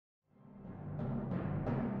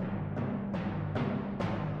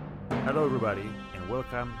Hello everybody, and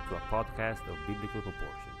welcome to a podcast of biblical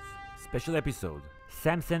proportions. Special episode,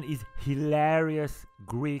 Samson is hilarious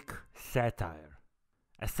Greek satire.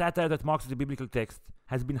 A satire that mocks the biblical text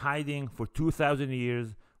has been hiding for 2,000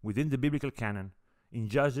 years within the biblical canon in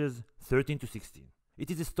Judges 13 to 16.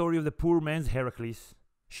 It is the story of the poor man's Heracles,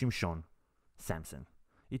 Shimshon, Samson.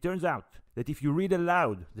 It turns out that if you read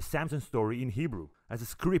aloud the Samson story in Hebrew as a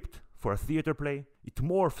script for a theater play, it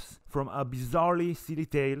morphs from a bizarrely silly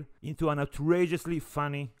tale into an outrageously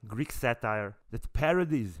funny Greek satire that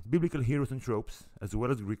parodies biblical heroes and tropes as well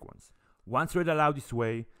as Greek ones. Once read aloud this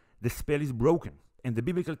way, the spell is broken, and the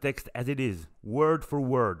biblical text as it is, word for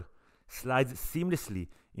word, slides seamlessly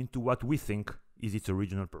into what we think is its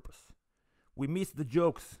original purpose. We miss the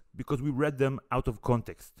jokes because we read them out of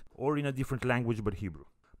context or in a different language but Hebrew.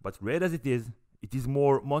 But read as it is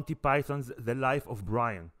more Monty Python's The Life of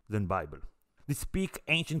Brian than Bible. This peak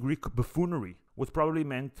ancient Greek buffoonery was probably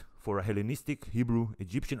meant for a Hellenistic Hebrew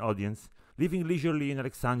Egyptian audience living leisurely in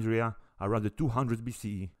Alexandria around the 200s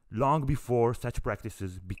BCE, long before such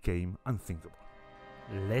practices became unthinkable.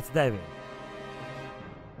 Let's dive in.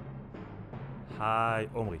 Hi,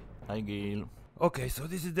 Omri. Hi, Gil. Okay, so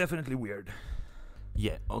this is definitely weird.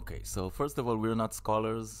 Yeah, okay. So, first of all, we're not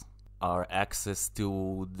scholars. Our access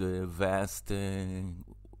to the vast,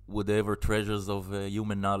 whatever treasures of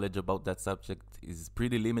human knowledge about that subject is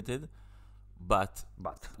pretty limited. But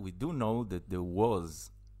we do know that there was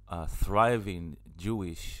a thriving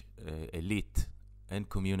Jewish elite and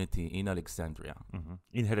community in Alexandria. Mm-hmm.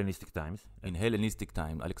 In Hellenistic times. In Hellenistic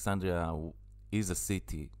time, Alexandria is a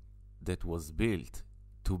city that was built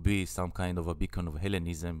to be some kind of a beacon of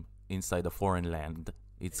Hellenism inside a foreign land.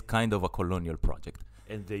 It's kind of a colonial project.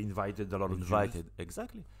 And they invited a lot of Jews.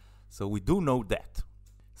 Exactly. So we do know that.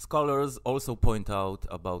 Scholars also point out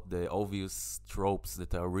about the obvious tropes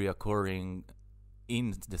that are reoccurring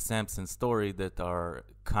in the Samson story that are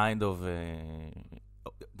kind of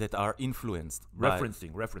that are influenced,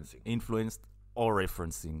 influenced or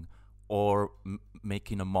referencing or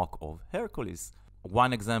making a mock of Hercules.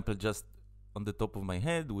 One example, just on the top of my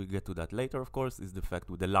head, we'll get to that later, of course, is the fact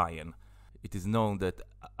with the lion. It is known that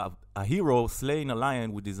a hero slaying a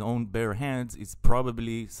lion with his own bare hands is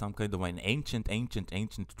probably some kind of an ancient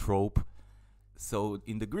trope. So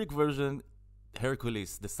in the Greek version,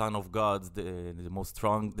 Hercules, the son of gods, the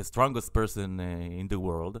strongest person in the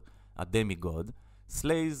world, a demigod,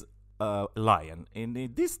 slays a lion. In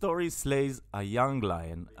this story, slays a young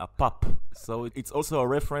lion, a pup. So it's also a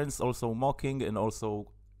reference, also mocking, and also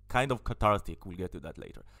kind of cathartic. We'll get to that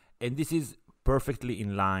later. And this is perfectly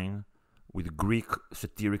in line with Greek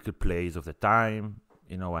satirical plays of the time.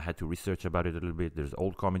 You know, I had to research about it a little bit. There's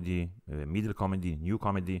old comedy, middle comedy, new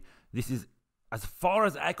comedy. This is, as far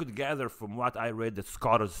as I could gather from what I read that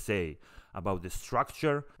scholars say about the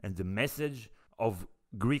structure and the message of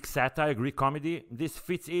Greek satire, Greek comedy, this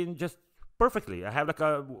fits in just perfectly. I have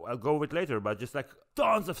I'll go over it later, but just like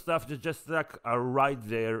tons of stuff that just like are right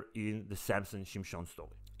there in the Samson Shimshon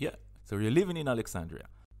story. Yeah. So you're living in Alexandria.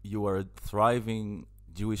 You are a thriving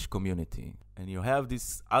Jewish community, and you have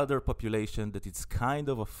this other population that is kind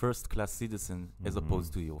of a first-class citizen as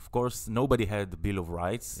opposed to you. Of course, nobody had the Bill of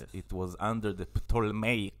Rights. Yes. It was under the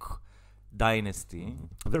Ptolemaic dynasty.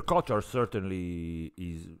 Their culture certainly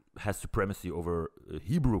has supremacy over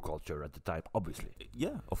Hebrew culture at the time, obviously.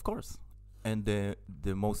 Yeah, of course. And the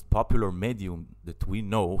most popular medium that we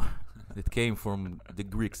know that came from the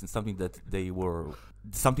Greeks and something that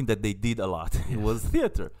they did a lot, it was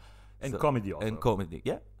theater. And comedy also. And comedy,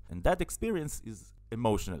 yeah. And that experience is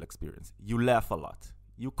emotional experience. You laugh a lot.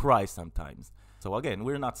 You cry sometimes. So again,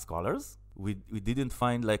 we're not scholars. We didn't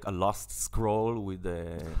find like a lost scroll with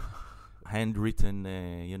a handwritten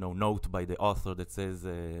note by the author that says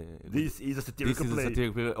this is a satirical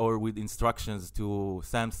play. Or with instructions to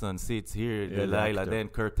Samson sits here, Delilah, then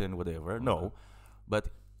curtain, whatever. Okay. No. But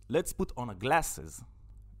let's put on glasses.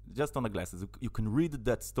 Just on glasses. You can read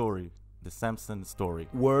that story. The Samson story.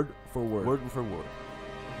 Word for word. Word for word.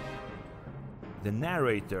 The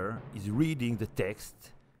narrator is reading the text,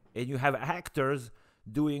 and you have actors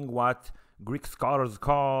doing what Greek scholars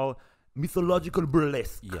call mythological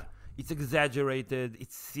burlesque. Yeah. It's exaggerated,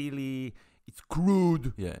 it's silly, it's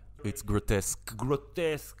crude. Yeah. It's grotesque.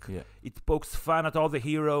 Yeah. It pokes fun at all the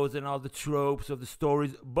heroes and all the tropes of the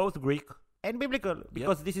stories, both Greek and biblical,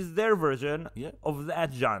 because this is their version of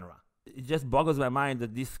that genre. It just boggles my mind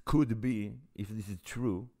that this could be, if this is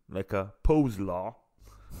true, like a Poe's law.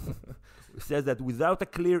 It says that without a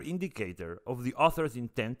clear indicator of the author's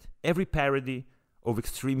intent, every parody of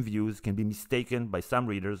extreme views can be mistaken by some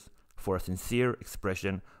readers for a sincere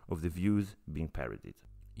expression of the views being parodied.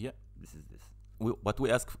 Yeah. This is this. what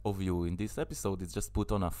we ask of you in this episode is just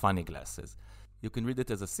put on a funny glasses. You can read it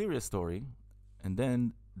as a serious story, and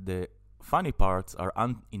then the funny parts are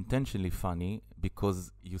unintentionally funny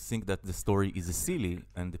because you think that the story is silly,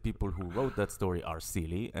 and the people who wrote that story are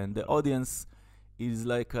silly, and the audience is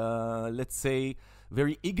like, let's say,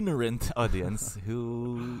 very ignorant audience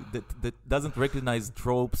that doesn't recognize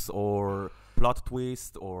tropes or plot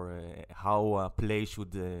twist or how a play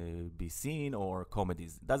should be seen or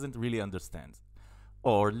comedies. Doesn't really understand.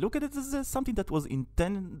 Or look at it as something that was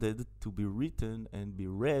intended to be written and be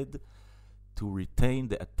read to retain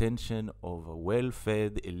the attention of a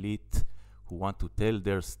well-fed elite who want to tell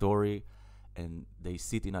their story, and they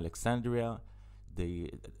sit in Alexandria.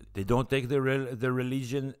 They don't take the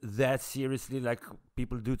religion that seriously like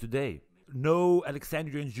people do today. No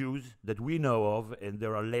Alexandrian Jews that we know of, and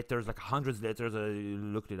there are letters, like hundreds of letters, I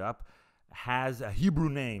looked it up, has a Hebrew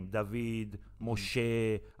name, David,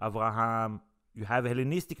 Moshe, Abraham. You have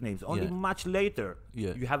Hellenistic names. Only much later,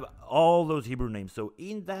 you have all those Hebrew names. So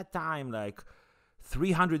in that time, like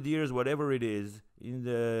 300 years, whatever it is, in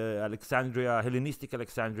the Hellenistic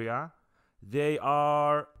Alexandria, they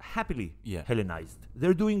are happily Hellenized.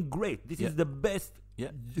 They're doing great. This is the best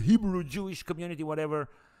Hebrew Jewish community, whatever,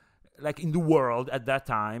 like in the world at that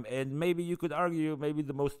time. And maybe you could argue maybe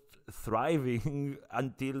the most thriving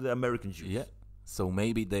until the American Jews. Yeah. So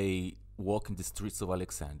maybe they walk in the streets of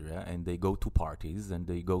Alexandria and they go to parties and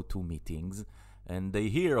they go to meetings and they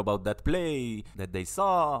hear about that play that they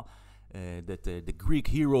saw, that the Greek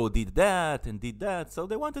hero did that and did that. So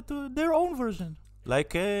they wanted to their own version.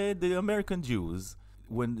 Like the American Jews,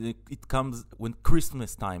 when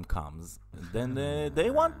Christmas time comes, then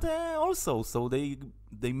they want also. So they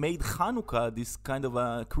made Hanukkah this kind of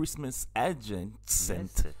a Christmas adjacent,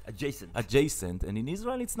 and in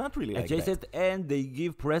Israel it's not really adjacent, like that. And they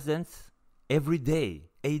give presents every day,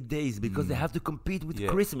 8 days, because they have to compete with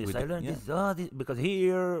Christmas. I learned this because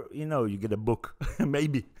here, you get a book,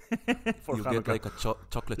 maybe. For you Hanukkah. get like a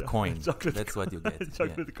chocolate coin. That's what you get.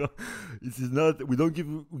 Chocolate coin. This is not. We don't give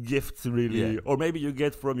gifts really, or maybe you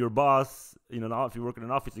get from your boss. If you work in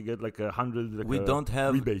an office, you get like 100. Like we don't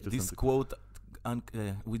have this something. quote.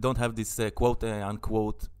 We don't have this quote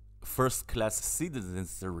unquote first class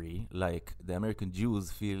citizenry like the American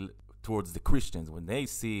Jews feel towards the Christians when they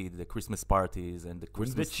see the Christmas parties and the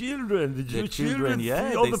Christmas the Jewish children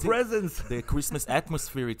see all the presents, the Christmas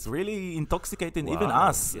atmosphere. It's really intoxicating. Wow, even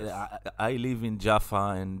us. Yes. I live in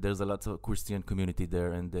Jaffa, and there's a lot of Christian community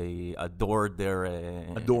there, and they adorn their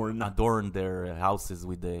houses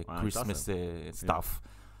with the Christmas stuff.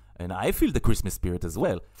 And I feel the Christmas spirit as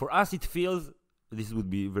well. For us, it feels. This would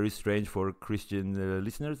be very strange for Christian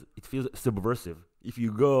listeners. It feels subversive. If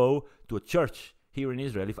you go to a church here in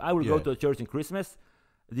Israel, if I will go to a church in Christmas,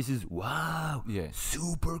 this is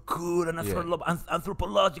super cool and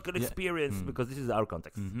anthropological experience because this is our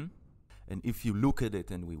context. Mm-hmm. And if you look at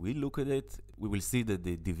it, and we will look at it, we will see that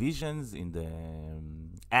the divisions in the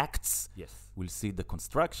acts. Yes. We'll see the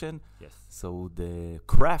construction. Yes. So the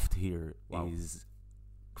craft here is,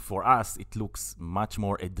 for us, it looks much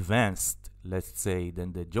more advanced, let's say,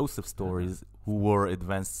 than the Joseph stories who were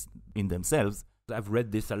advanced in themselves. I've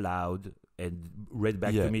read this aloud and read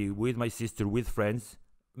back to me with my sister, with friends.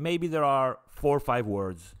 Maybe there are 4 or 5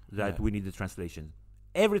 words that we need the translation.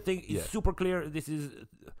 Everything is super clear. This is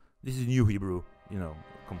New Hebrew,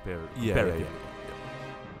 comparatively.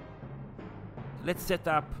 Let's set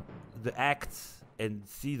up the acts and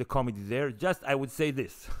see the comedy there. Just, I would say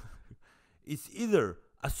this. It's either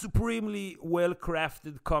a supremely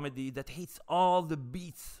well-crafted comedy that hits all the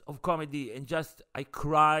beats of comedy, and just I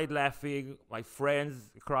cried laughing, my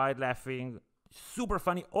friends cried laughing, super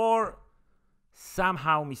funny, or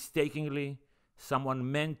somehow mistakenly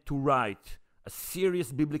someone meant to write a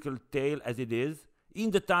serious biblical tale as it is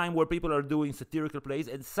in the time where people are doing satirical plays,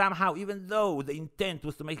 and somehow, even though the intent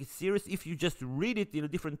was to make it serious, if you just read it in a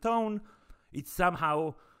different tone, it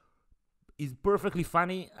somehow is perfectly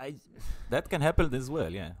funny. That can happen as well,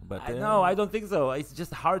 but no, I don't think so. It's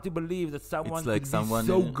just hard to believe that someone could be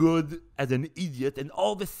so good as an idiot, and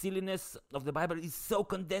all the silliness of the Bible is so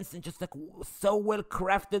condensed and just like so well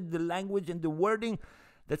crafted, the language and the wording,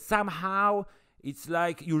 that somehow it's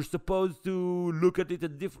like you're supposed to look at it a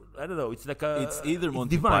different. I don't know. It's like it's either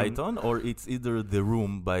Monty Python or it's either The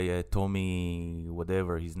Room by Tommy,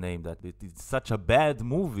 whatever his name. That it's such a bad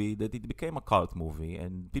movie that it became a cult movie,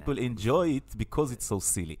 and people enjoy it because it's so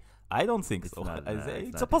silly. I don't think so.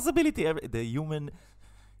 It's a possibility. The human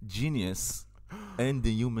genius and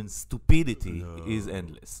the human stupidity is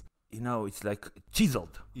endless. It's like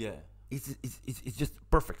chiseled. Yeah. It's just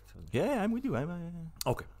perfect. Yeah, I'm with you.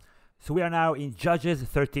 Okay. So we are now in Judges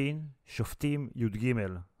 13, Shoftim Yud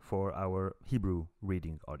Gimel, for our Hebrew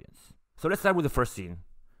reading audience. So let's start with the first scene,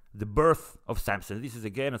 the birth of Samson. This is,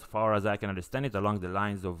 again, as far as I can understand it, along the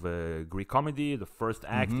lines of Greek comedy. The first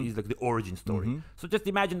act is like the origin story. So just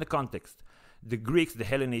imagine the context. The Greeks, the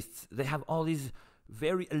Hellenists, they have all these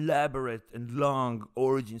very elaborate and long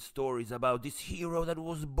origin stories about this hero that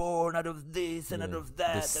was born out of this and out of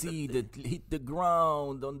that. The seed that hit the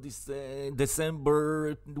ground on this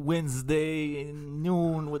December Wednesday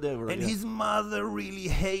noon, whatever. And his mother really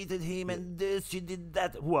hated him, and this, she did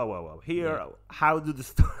that. Wow. Here, how did the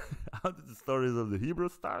stories of the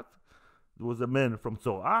Hebrews start? There was a man from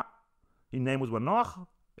Zoar. His name was Manoach,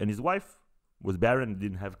 and his wife was barren and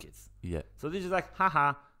didn't have kids. Yeah. So this is like,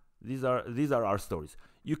 haha. These are our stories.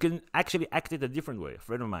 You can actually act it a different way. A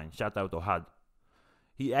friend of mine, shout out Ohad,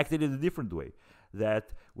 he acted it a different way.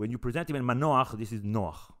 That when you present him in Manoach, this is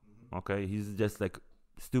Noach. Okay, he's just like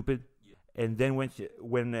stupid. Yeah. And then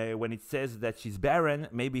when it says that she's barren,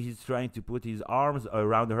 maybe he's trying to put his arms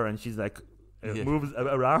around her, and she's like moves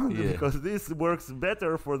around because this works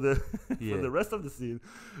better for the for the rest of the scene.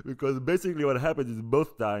 Because basically what happens is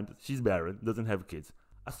both times she's barren, doesn't have kids.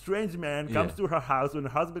 A strange man comes to her house when her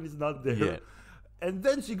husband is not there. Yeah. And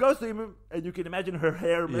then she goes to him, and you can imagine her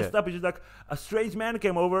hair messed up. And she's like, a strange man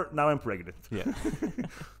came over, now I'm pregnant. Yeah.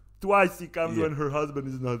 Twice he comes when her husband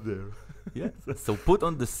is not there. Yeah. So put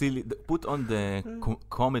on the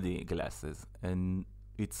comedy glasses, and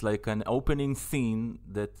it's like an opening scene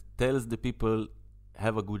that tells the people,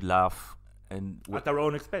 have a good laugh. And at our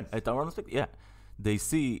own expense. Yeah. They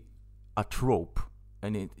see a trope.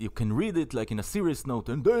 And you can read it like in a serious note.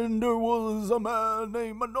 And then there was a man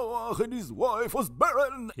named Manoach, and his wife was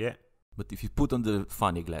barren. Yeah. But if you put on the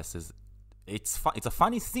funny glasses, it's a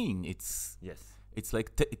funny scene. It's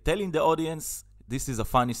like telling the audience, this is a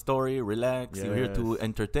funny story. Relax. You're here to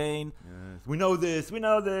entertain. Yes. We know this.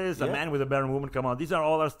 A man with a barren woman. Come on. These are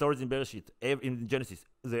all our stories in Bereshit. In Genesis,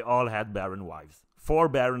 they all had barren wives. 4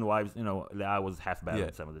 barren wives. You know, Leah was half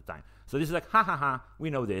barren some of the time. So this is like, ha. We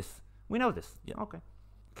know this. Yeah. Okay.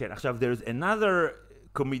 Now there's another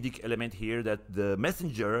comedic element here that the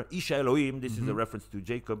messenger, Ish Elohim, this is a reference to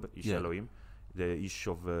Jacob, Ish Elohim, the Ish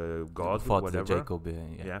of God, whatever. Jacob,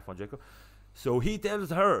 for Jacob. So he tells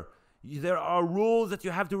her, there are rules that you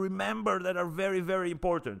have to remember that are very, very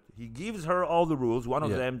important. He gives her all the rules. One of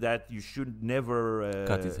them that you should never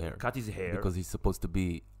cut his hair. Because he's supposed to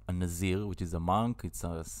be a Nazir, which is a monk. It's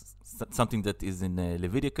something that is in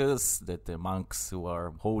Leviticus, that the monks who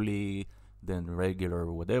are holy, then regular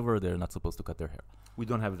or whatever, they're not supposed to cut their hair. We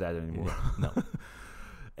don't have that anymore. No.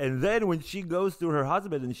 And then when she goes to her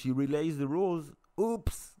husband and she relays the rules,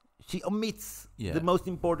 oops, she omits the most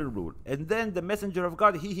important rule. And then the messenger of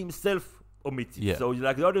God, he himself omits it. So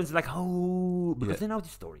like the audience is like, oh, because they know the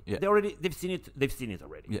story. Yeah. They've seen it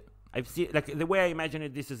already. Yeah. I've seen, like, the way I imagine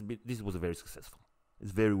it, this was very successful.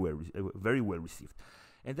 It's very well received.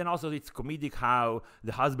 And then also it's comedic how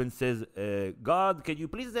the husband says, God, can you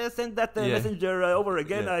please send that messenger over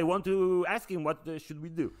again? I want to ask him, what should we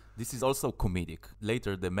do? This is also comedic.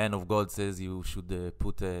 Later, the man of God says you should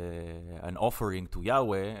put an offering to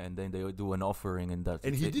Yahweh, and then they do an offering.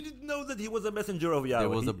 And he didn't know that he was a messenger of Yahweh. There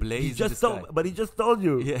was a blaze in the sky. But he just told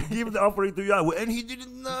you, give the offering to Yahweh. And he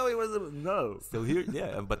didn't know it was no. So here,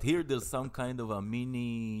 but here there's some kind of a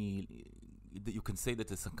mini... You can say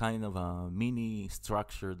that it's a kind of a mini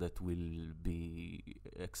structure that will be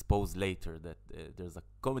exposed later, that there's a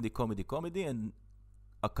comedy, and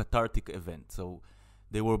a cathartic event. So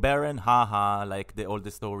they were barren, like all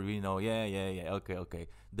the story we know. Okay.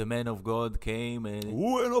 The man of God came and...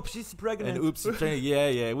 Ooh, and oops, she's pregnant. And oops, she's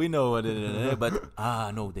pregnant. We know what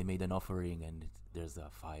but, no, they made an offering and there's a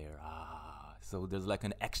fire. So there's like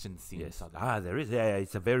an action scene. Yes. There is.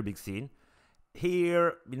 It's a very big scene.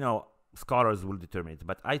 Here, scholars will determine it,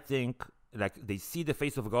 but I think like they see the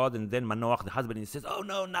face of God, and then Manoach, the husband, says, "Oh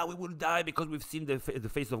no, now we will die because we've seen the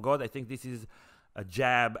face of God." I think this is a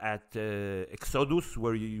jab at Exodus,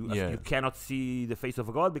 where you cannot see the face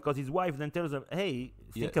of God, because his wife then tells him, "Hey,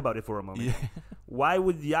 think about it for a moment. Why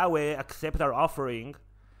would Yahweh accept our offering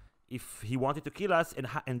if He wanted to kill us?"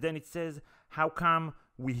 And then it says, "How come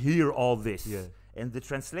we hear all this?" And the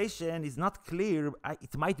translation is not clear.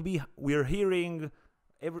 It might be we're hearing.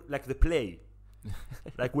 Like the play,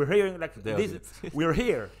 like we're hearing like this. We're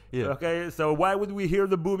here, okay. So why would we hear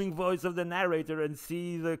the booming voice of the narrator and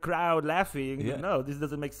see the crowd laughing? No, this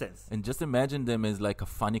doesn't make sense. And just imagine them as like a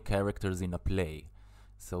funny characters in a play.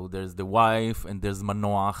 So there's the wife, and there's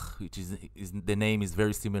Manoach, which is the name is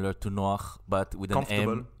very similar to Noach, but with an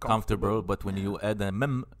M, comfortable. But when you add a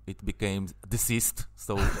mem, it becomes deceased.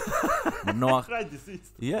 So Manoach, Right,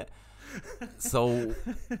 deceased. yeah. So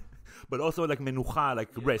But also like menucha,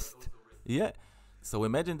 like rest. yeah. So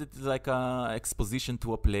imagine that it's like a exposition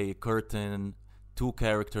to a play, curtain, two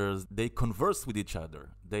characters. They converse with each other.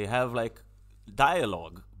 They have like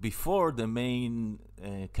dialogue before the main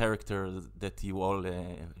characters that you all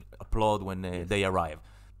applaud when they arrive.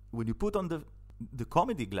 When you put on the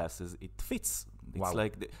comedy glasses, it fits. It's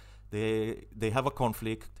like they have a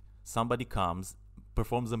conflict. Somebody comes,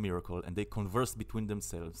 performs a miracle, and they converse between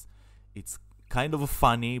themselves. It's kind of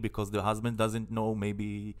funny because the husband doesn't know,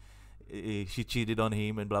 maybe she cheated on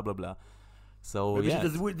him and blah blah blah. So Maybe yeah,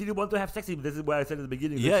 she didn't want to have sex with him. This is what I said at the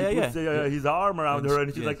beginning. Yeah, that she yeah, puts, yeah. his arm around her,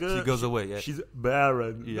 and she's like, she goes away. Yeah, she's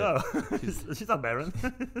barren. Yeah. No, she's not barren.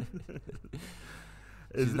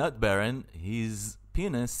 she's not barren. His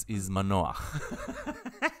penis is manoach.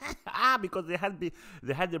 Because they had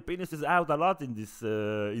their penises out a lot in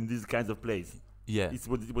these kinds of plays. Yeah, It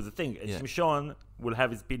was a thing. And Yeah. Shimshon will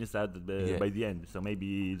have his penis out Yeah. by the end. So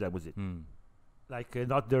maybe that was it. Mm. Like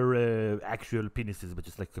not their actual penises, but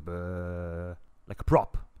just like a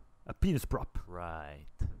prop, a penis prop. Right.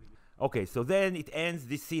 Okay, so then it ends.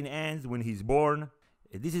 This scene ends when he's born.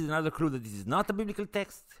 This is another clue that this is not a biblical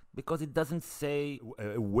text because it doesn't say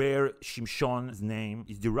where Shimshon's name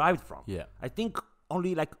is derived from. Yeah. I think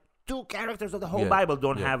only like 2 characters of the whole Yeah, Bible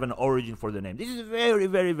don't yeah. have an origin for the name. This is very,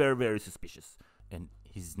 very, very, very suspicious. And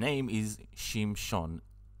his name is Shimshon,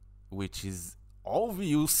 which is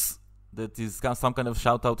obvious that is some kind of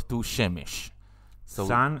shout out to Shemesh. So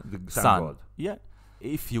Sun sun. God. Yeah.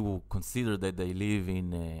 If you consider that they live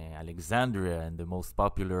in Alexandria and the most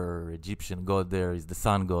popular Egyptian god there is the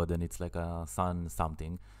sun god, and it's like a sun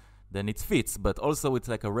something, then it fits. But also it's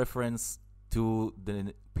like a reference to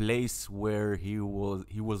the place where he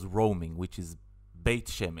was roaming, which is Beit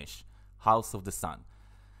Shemesh, house of the sun.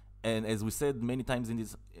 And as we said many times in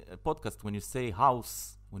this podcast, when you say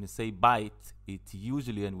house, when you say bait, it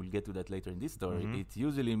usually, and we'll get to that later in this story, it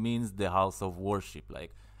usually means the house of worship.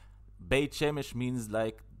 Like Beit Shemesh means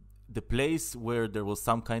like the place where there was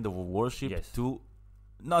some kind of worship to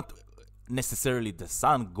not necessarily the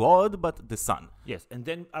sun god, but the sun. Yes, and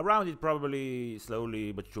then around it probably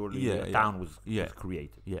slowly but surely a town was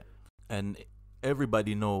created. Yeah, and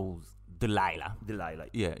everybody knows Delilah.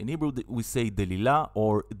 Yeah, in Hebrew we say Delilah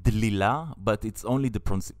or Delilah, but it's only the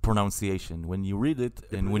pronunciation. When you read it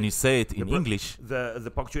and when you say it in English,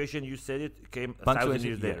 the punctuation you said it came 1,000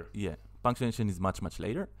 years later. Yeah, punctuation is much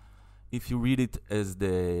later. If you read it as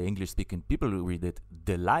the English-speaking people read it,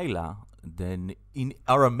 Delilah, then in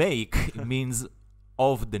Aramaic it means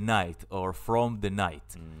of the night or from the night.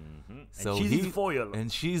 Mm-hmm. So and she's his foil.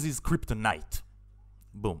 And she's his kryptonite.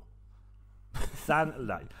 Boom.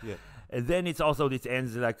 Sunlight. Yeah. And then it's also, this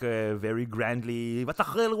ends like very grandly.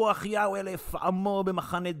 ותחל רוח יהוה לפעמו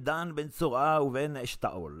במחנה דן בין צורעה ובין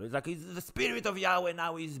אשתאול. It's like the spirit of Yahweh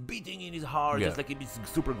now is beating in his heart, just like it's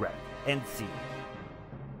super grand. End scene.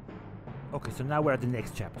 Okay, so now we're at the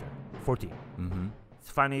next chapter, 14. Mm-hmm. It's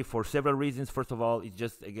funny for several reasons. First of all, it's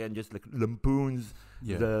just like lampoons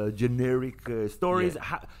Yeah. the generic stories.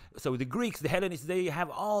 Yeah. So the Greeks, the Hellenists, they have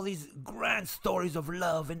all these grand stories of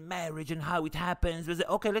love and marriage and how it happens.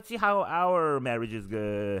 Okay, let's see how our marriages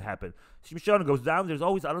happen. Shimshon goes down. There's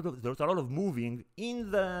a lot of moving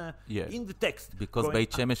in the text because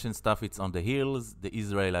Beit Shemesh and stuff, it's on the hills. The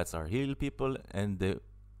Israelites are hill people, and the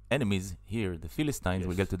enemies here, the Philistines,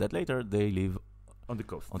 we'll get to that later, they live on the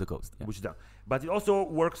coast. Yeah. Which is down. But it also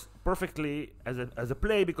works perfectly as a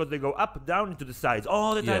play because they go up, down, into the sides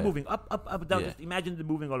all the time, moving up, down. Yeah. Just imagine the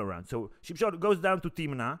moving all around. So Shimshon goes down to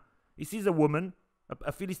Timnah. He sees a woman,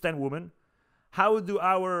 a Philistine woman. How do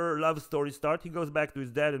our love stories start? He goes back to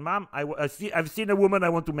his dad and mom. I've seen a woman. I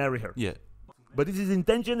want to marry her. Yeah. But this is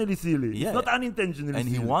intentionally silly. Yeah. It's not unintentionally and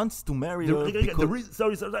silly. And he wants to marry her because...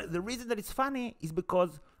 The reason that it's funny is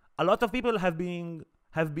because a lot of people have been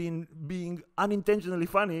being unintentionally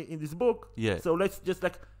funny in this book. Yeah. So let's just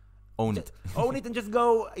like own it and just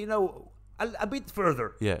go, a bit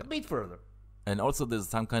further. Yeah. A bit further. And also there's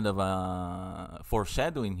some kind of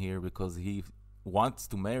foreshadowing here because he wants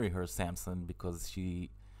to marry her, Samson, because she's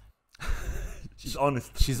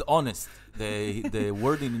honest. She's honest. The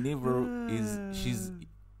word in Hebrew is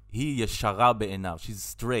he yeshara be'enav. She's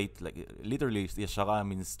straight, like literally yeshara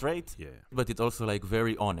means straight. Yeah. But it's also like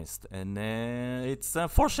very honest, and it's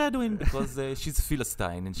foreshadowing because she's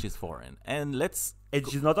Philistine and she's foreign. And let's And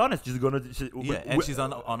she's not honest. She's gonna. She's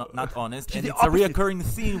not honest. She's And the it's a opposite. reoccurring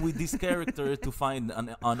theme with this character to find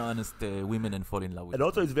honest women and fall in love with And them.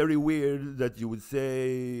 also, it's very weird that you would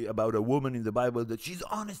say about a woman in the Bible that she's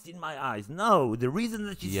honest in my eyes. No, the reason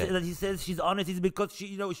that that he says she's honest is because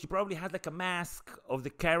she probably has like a mask of the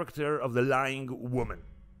character of the lying woman,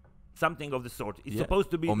 something of the sort. It's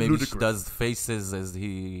supposed to be or maybe ludicrous. she does faces as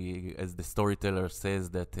the storyteller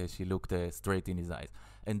says that she looked straight in his eyes.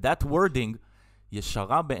 And that wording,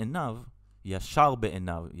 ישרה בעיניו, ישר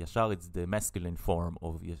בעיניו, ישר, it's the masculine form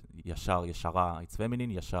of ישר, ישרה, it's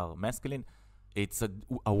feminine, ישר, masculine. It's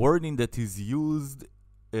a wording that is used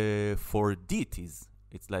for deities.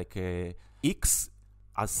 It's like X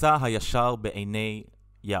עשה הישר בעיני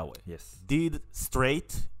Yahweh. Yes. Did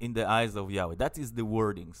straight in the eyes of Yahweh. That is the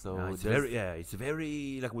wording. So it's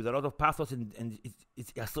very like with a lot of pathos and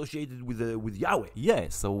it's associated with Yahweh. Yeah,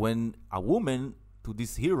 so when a woman to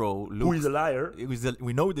this hero looks, Who is a liar?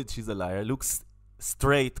 We know that she's a liar, looks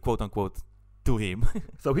straight, quote unquote, to him.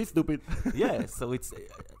 So he's stupid. Yeah, so it's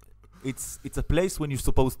a place when you're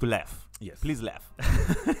supposed to laugh. Yes. Please laugh.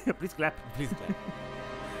 Please clap. Please clap.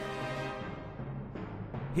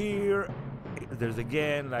 Here, there's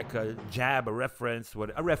again like a jab, a reference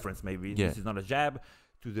maybe. Yeah. This is not a jab.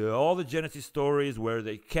 To all the Genesis stories where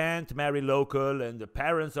they can't marry local and the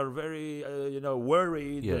parents are very,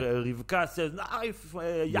 worried. Yeah. Rivka says, no, if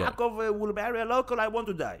Yaakov will marry a local, I want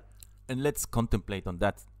to die. And let's contemplate on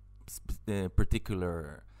that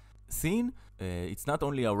particular scene. It's not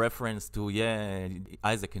only a reference to,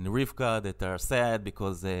 Isaac and Rivka that are sad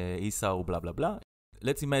because Esau, blah, blah, blah.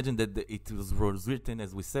 Let's imagine that it was written,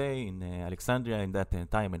 as we say, in Alexandria in that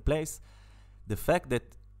time and place. The fact that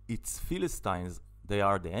it's Philistines, they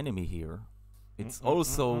are the enemy here. It's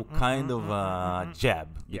also kind of a jab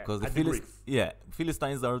because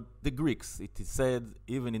Philistines are the Greeks. It is said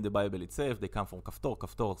even in the Bible itself they come from Kaftor,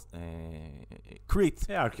 Crete.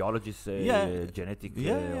 Yeah, archaeologists, genetic,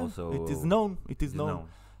 also. It is known. It is known.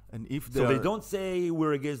 And if they don't say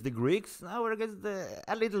we're against the Greeks, now we're against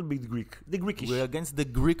a little bit the Greekish. We're against the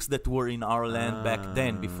Greeks that were in our land back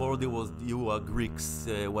then, before there was you are Greeks,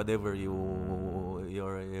 whatever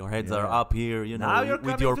your heads are up here, now you're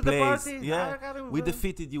with your to place. The Yeah, we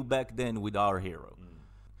defeated you back then with our hero.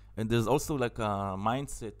 And there's also like a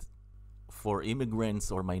mindset for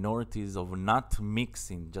immigrants or minorities of not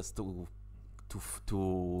mixing, just to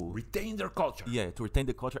retain their culture. Yeah, to retain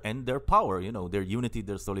the culture and their power, their unity,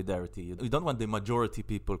 their solidarity. You don't want the majority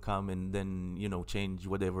people come and then, change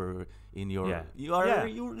whatever in your...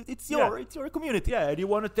 It's your community. Yeah, and you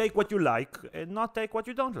want to take what you like and not take what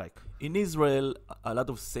you don't like. In Israel, a lot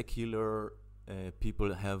of secular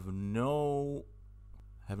people have no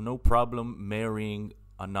problem marrying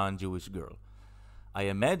a non-Jewish girl. I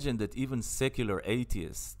imagine that even secular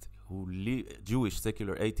atheists Jewish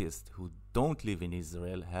secular atheists who don't live in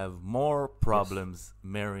Israel have more problems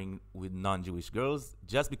marrying with non-Jewish girls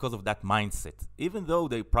just because of that mindset. Even though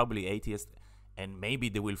they're probably atheists and maybe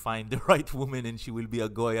they will find the right woman and she will be a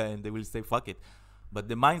Goya and they will say, fuck it. But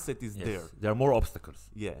the mindset is there. There are more obstacles.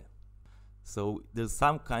 Yeah. So there's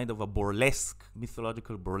some kind of a burlesque,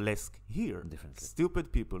 mythological burlesque here. Definitely.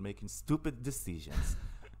 Stupid people making stupid decisions.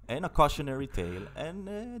 And a cautionary tale, and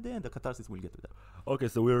then the catharsis will get to that. Okay,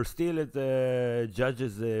 so we're still at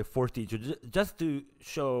Judges 14. Just to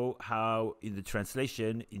show how in the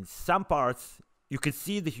translation, in some parts, you can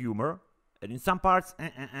see the humor, and in some parts,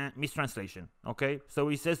 mistranslation. Okay? So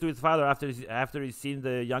he says to his father after he's seen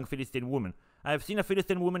the young Philistine woman, I have seen a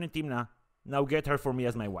Philistine woman in Timnah. Now get her for me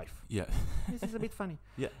as my wife. Yeah. This is a bit funny.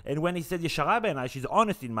 Yeah. And when he said Yeshara b'enai, she's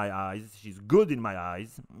honest in my eyes, she's good in my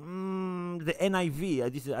eyes. The NIV,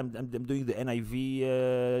 I'm doing the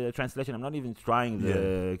NIV translation. I'm not even trying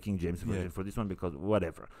the King James version for this one because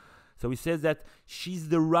whatever. So he says that she's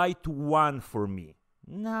the right one for me.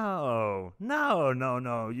 No.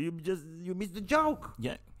 You missed the joke.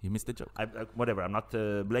 Yeah, you missed the joke. Whatever, I'm not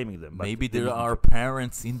blaming them. But maybe there are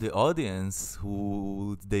parents in the audience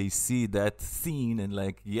who they see that scene and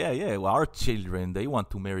like, our children, they want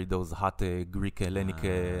to marry those hot Greek, Hellenic,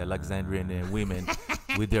 Alexandrian women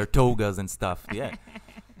with their togas and stuff. Yeah.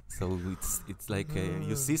 So it's like,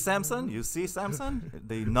 you see Samson?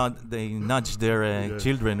 They nudge their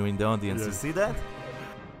children in the audience. You see that?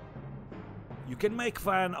 You can make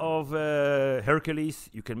fun of Hercules.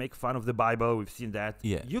 You can make fun of the Bible. We've seen that.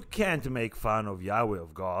 Yeah. You can't make fun of Yahweh,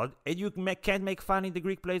 of God. And you can't make fun in the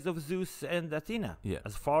Greek plays of Zeus and Athena. Yeah.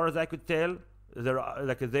 As far as I could tell,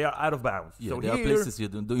 they are out of bounds. Yeah, So there are here, places you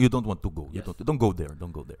don't want to go. Yes. Don't go there.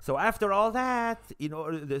 Don't go there. so after all that,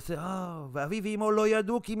 they say, ואביו ואמו לא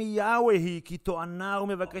ידעו כי מיהוה היא, כי תואנה הוא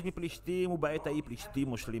מבקש מפלישתים, ובעת ההיא פלישתים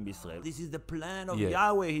מושלים בישראל. This is the plan of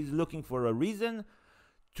Yahweh. He's looking for a reason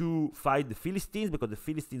to fight the Philistines, because the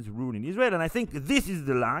Philistines rule in Israel. And I think this is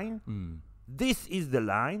the line. This is the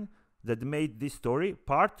line that made this story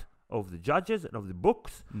part of the Judges and of the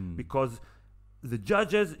books, because the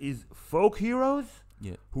Judges is folk heroes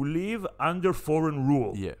who live under foreign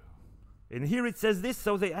rule. Yeah. And here it says this,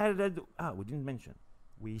 so they added, we didn't mention.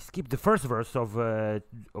 We skipped the first verse of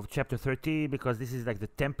chapter 30, because this is like the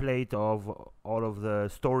template of all of the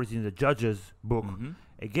stories in the Judges book.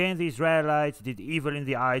 Again, the Israelites did evil in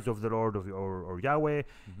the eyes of the Lord or Yahweh,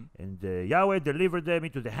 and Yahweh delivered them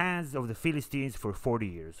into the hands of the Philistines for 40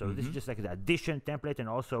 years. So this is just like the addition template, and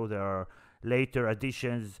also there are later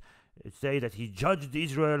additions say that he judged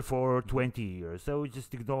Israel for 20 years. So we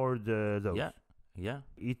just ignored those. Yeah.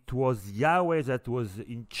 It was Yahweh that was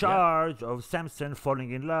in charge of Samson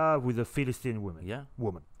falling in love with a Philistine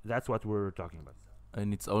woman. That's what we're talking about.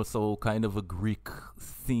 And it's also kind of a Greek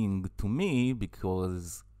thing to me,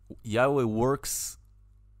 because Yahweh works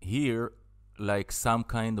here like some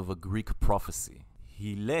kind of a Greek prophecy.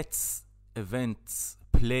 He lets events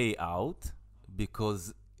play out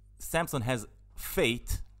because Samson has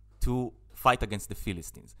fate to fight against the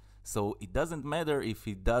Philistines. So it doesn't matter if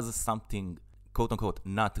he does something, quote unquote,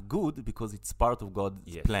 not good, because it's part of God's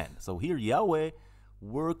plan. So here Yahweh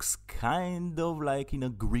works kind of like in a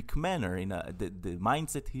Greek manner. The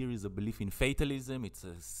mindset here is a belief in fatalism. It's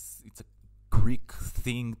a Greek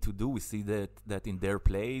thing to do. We see that in their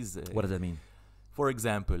plays. What does that mean? For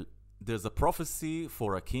example, there's a prophecy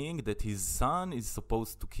for a king that his son is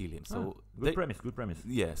supposed to kill him. So good premise.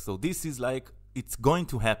 Yeah, so this is like, it's going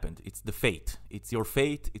to happen. It's the fate. It's your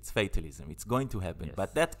fate. It's fatalism. It's going to happen. Yes.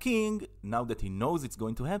 But that king, now that he knows it's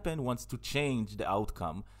going to happen, wants to change the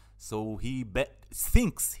outcome. So he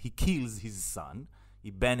thinks he kills his son.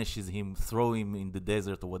 He banishes him, throw him in the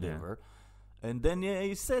desert or whatever. And then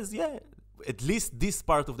he says, at least this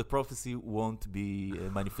part of the prophecy won't be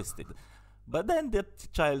manifested. But then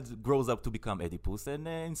that child grows up to become Oedipus, and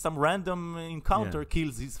in some random encounter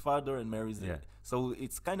kills his father and marries him. So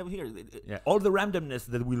it's kind of here. All the randomness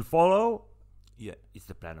that will follow is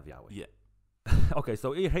the plan of Yahweh. Okay,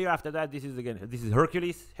 so here after that, this is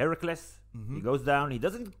Heracles. He goes down, he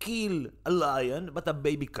doesn't kill a lion, but a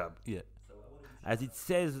baby cub. As it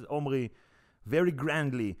says, Omri, very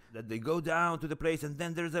grandly, that they go down to the place, and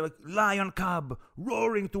then there's a lion cub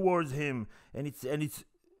roaring towards him, and it's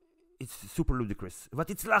super ludicrous.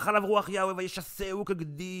 ותצלח עליו רוח יהוה וישסהו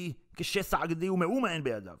כגדי, כשסע גדי ומאומה אין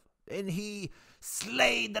בידיו. And he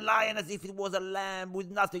slayed the lion as if it was a lamb with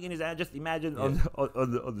nothing in his hand. Just imagine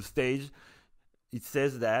on the stage, it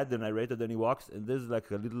says that the narrator, then he walks, and there's like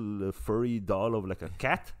a little furry doll of like a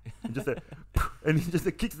cat, and he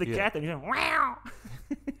just kicks the cat, and he's like, wow.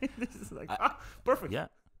 This is like perfect.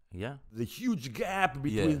 The huge gap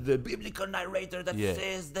between the biblical narrator that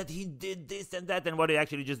says that he did this and that, and what he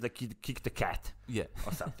actually just kicked the cat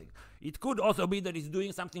or something. It could also be that he's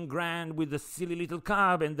doing something grand with a silly little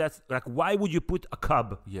cub, and that's like, why would you put a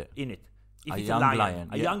cub in it? If it's young lion.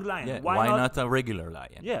 A young lion. Yeah. Why not a regular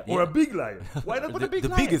lion? Or a big lion. Why not put a big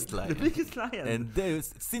lion? The biggest lion. The biggest lion. And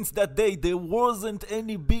since that day, there weren't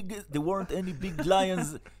any big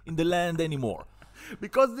lions in the land anymore.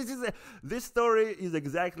 Because this story is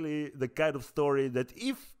exactly the kind of story that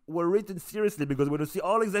if were written seriously, because when you see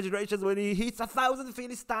all exaggerations, when he hits 1,000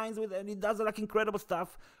 Philistines and he does like incredible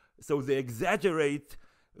stuff, so they exaggerate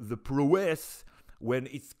the prowess when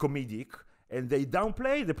it's comedic, and they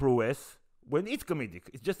downplay the prowess when it's comedic.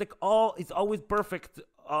 It's just like it's always perfect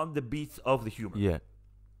on the beats of the humor.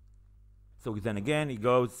 So then again, he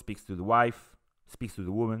goes, speaks to the wife, speaks to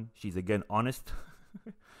the woman. She's again honest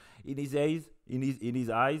in his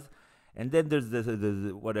eyes. And then there's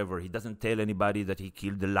the whatever. He doesn't tell anybody that he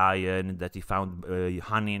killed the lion, that he found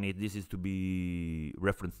honey in it. This is to be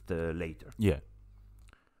referenced later.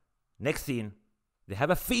 Next scene. They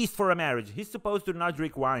have a feast for a marriage. He's supposed to not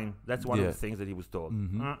drink wine. That's one of the things that he was told.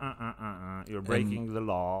 You're breaking the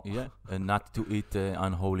law. And not to eat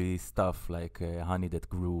unholy stuff like honey that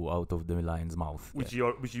grew out of the lion's mouth. Which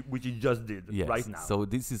he just did right now. So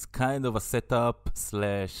this is kind of a setup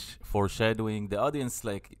 / foreshadowing. The audience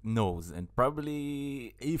knows, and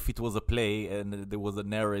probably if it was a play and there was a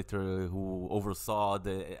narrator who oversaw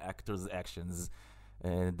the actor's actions,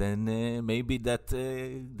 then maybe that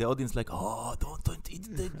the audience don't eat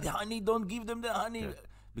the honey, don't give them the honey,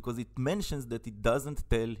 because it mentions that he doesn't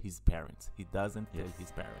tell his parents.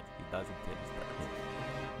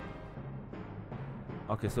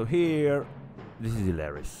 Okay, so here, this is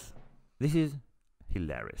hilarious. This is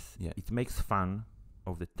hilarious. Yeah. It makes fun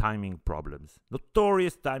of the timing problems,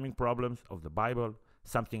 notorious timing problems of the Bible.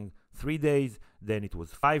 Something 3 days, then it was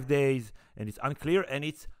 5 days, and it's unclear, and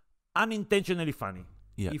it's unintentionally funny.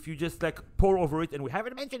 Yeah. If you just like pour over it, and we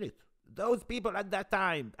haven't mentioned it. Those people at that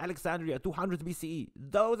time, Alexandria, 200 BCE,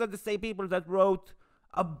 those are the same people that wrote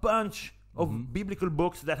a bunch of biblical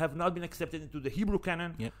books that have not been accepted into the Hebrew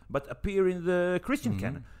canon, but appear in the Christian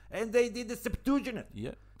canon. And they did the Septuagint.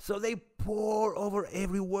 Yeah. So they pour over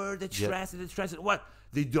every word, they stress it. What?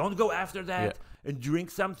 They don't go after that and drink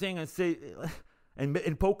something and say...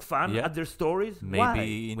 And poke fun at their stories?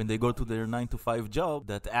 Maybe when they go to their 9-to-5 job,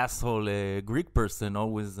 that asshole Greek person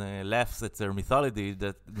always laughs at their mythology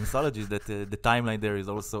that the timeline there is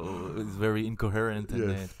also is very incoherent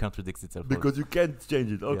and contradicts itself. Because you can't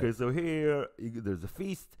change it. Okay, so here there's a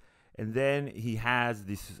feast, and then he has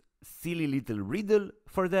this silly little riddle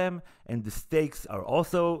for them, and the stakes are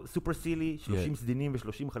also super silly. 30 סדינים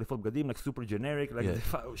ו30 חליפות בגדים, like super generic, like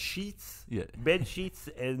sheets, bed sheets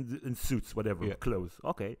and suits, whatever, clothes.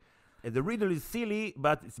 Okay. And the riddle is silly,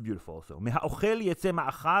 but it's beautiful also. מהאוכל יצא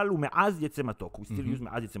מאכל ומעז יצא מתוק. We still use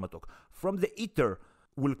מעז יצא מתוק. From the eater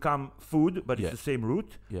will come food, but it's the same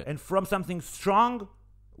root. And from something strong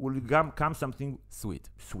will come something sweet.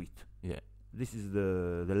 Yeah. This is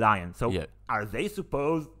the lion. So are they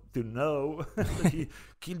supposed to know that he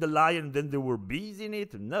killed the lion, then there were bees in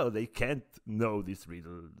it? No, they can't know this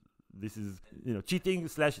riddle. This is, cheating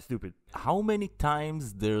 / stupid. How many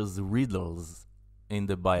times there's riddles in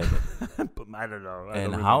the Bible? I don't know.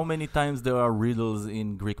 And how many times there are riddles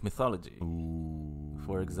in Greek mythology? Ooh.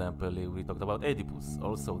 For example, we talked about Oedipus.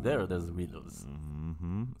 Also there's riddles.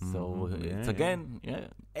 So it's again,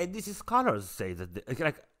 And this is scholars say that,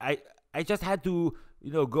 I just had to,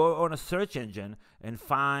 go on a search engine and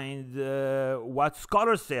find what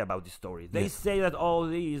scholars say about this story. They say that all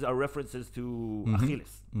these are references to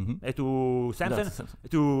Achilles, to Samson,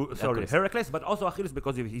 Heracles, but also Achilles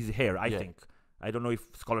because of his hair, I think. I don't know if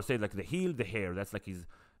scholars say like the heel, the hair, that's like his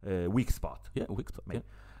weak spot. Yeah, weak spot. Yeah.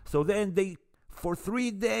 So then for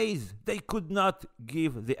 3 days, they could not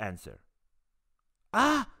give the answer.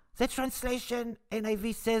 The translation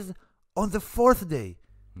NIV says on the 4th day.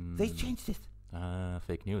 They changed it.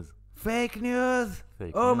 Fake news. Fake news.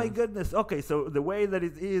 My goodness. Okay, so the way that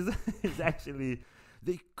it is actually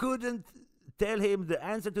they couldn't tell him the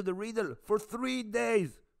answer to the riddle for 3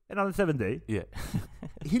 days. And on the 7th day,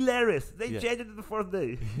 hilarious. They changed it to the 4th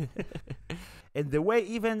day. And the way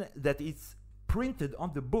even that it's printed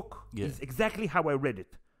on the book is exactly how I read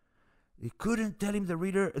it. They couldn't tell him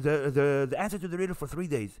the answer to the riddle for 3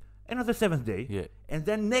 days. And on the 7th day, and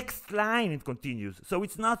then next line it continues. So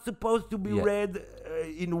it's not supposed to be read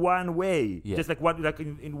in one way, just like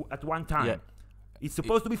at one time. It's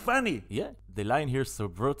supposed to be funny. The line here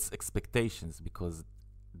subverts expectations because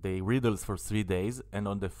they riddles for 3 days and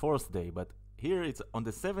on the 4th day, but here it's on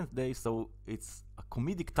the 7th day, so it's a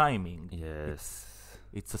comedic timing. Yes,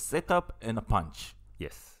 it's a setup and a punch.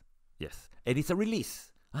 Yes, and it's a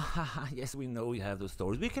release. Yes, we know we have those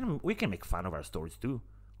stories. We can make fun of our stories too.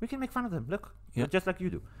 We can make fun of them. Look, just like you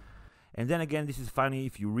do. And then again, this is funny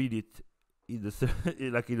if you read it in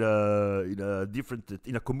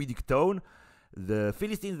a comedic tone. The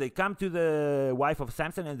Philistines, they come to the wife of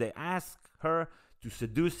Samson and they ask her to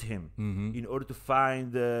seduce him in order to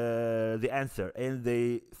find the answer, and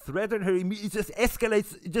they threaten her. It just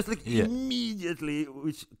escalates, immediately,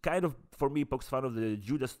 which kind of for me pokes fun of the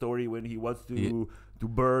Judah story when he wants to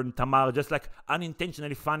burn Tamar, just like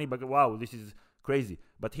unintentionally funny. But wow, this is crazy.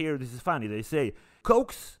 But here, this is funny. They say,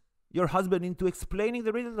 coax your husband into explaining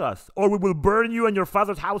the riddle to us, or we will burn you and your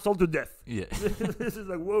father's household to death. This is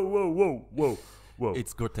like, whoa.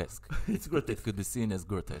 It's grotesque. It could be seen as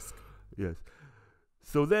grotesque. Yes.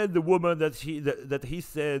 So then the woman that he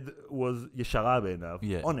said was Yeshara enough,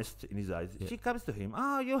 honest in his eyes, she comes to him.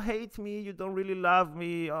 You hate me. You don't really love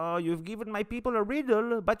me. You've given my people a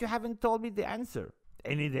riddle, but you haven't told me the answer.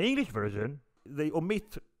 And in the English version, they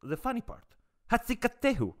omit the funny part.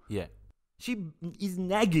 Hatzikatehu. She is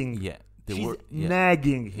nagging. She's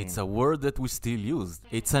nagging him. It's a word that we still use.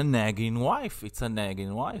 It's a nagging wife. It's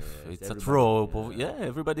a trope.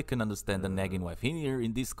 Everybody can understand a nagging wife. Here,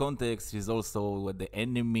 in this context, she's also the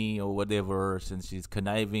enemy or whatever, and she's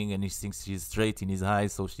conniving, and he thinks she's straight in his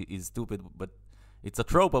eyes, so she is stupid. But it's a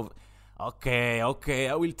trope of, okay,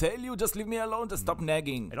 I will tell you, just leave me alone, just stop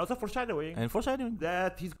nagging. And also foreshadowing.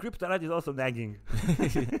 That his kryptonite is also nagging.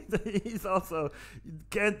 He's also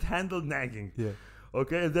can't handle nagging.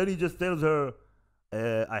 Okay, and then he just tells her,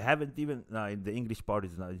 I haven't even. No, in the English part,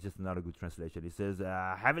 it's just not a good translation. It says,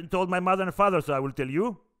 I haven't told my mother and father, so I will tell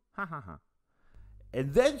you. Ha ha ha.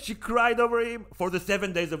 And then she cried over him for the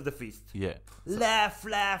 7 days of the feast. Yeah. Laugh,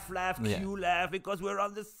 cue laugh, because we're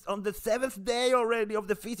on the 7th day already of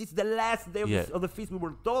the feast. It's the last day of the feast. We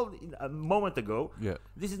were told a moment ago. Yeah.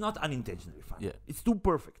 This is not unintentionally funny. Yeah. It's too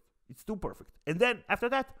perfect. And then after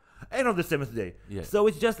that, end of the 7th day. Yeah. So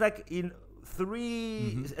it's just like in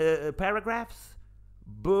 3 paragraphs.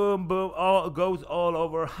 Boom, boom, all goes all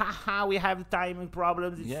over. Ha ha, we have timing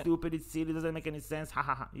problems. It's stupid, it's silly, doesn't make any sense. Ha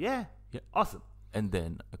ha ha. Yeah. Awesome. And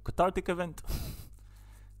then a cathartic event.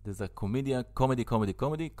 There's a comedy,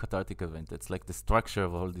 cathartic event. It's like the structure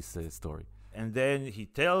of all this story. And then he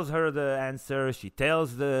tells her the answer. She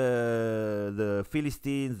tells the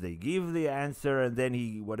Philistines. They give the answer, and then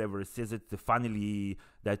he says it funnily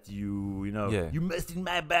that you messed in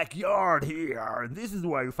my backyard here, and this is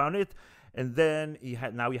why you found it. And then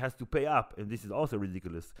now he has to pay up, and this is also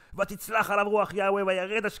ridiculous. ותצלח עליו רוח יהוה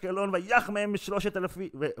וירד אשקלון ויח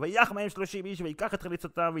מהם 30 איש ויקח את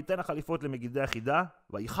חליצותיו וייתן החליפות למגידי החידה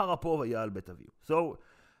ויחר אפו ויעל בית אביו. So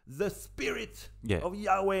the spirit of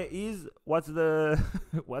Yahweh is what's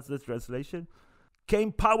the translation?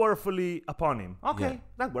 Came powerfully upon him. Okay,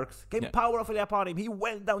 that works. Came powerfully upon him. He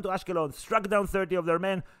went down to Ashkelon, struck down 30 of their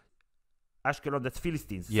men. Ashkelon, that's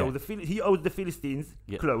Philistines. So he owes the Philistines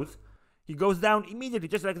clothes. He goes down immediately,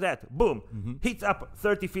 just like that. Boom. Hits up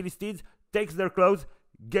 30 Philistines, takes their clothes,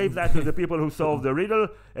 gave that to the people who solved the riddle,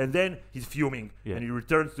 and then he's fuming. And he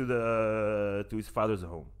returns to his father's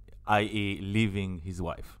home. I.e. leaving his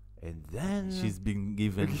wife. And then she's been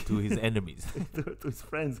given to his enemies. to his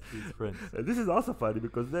friends. And this is also funny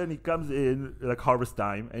because then he comes in like harvest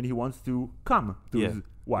time and he wants to come to his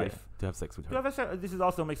wife. To have sex with her. This is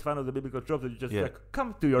also makes fun of the biblical tropes that you just like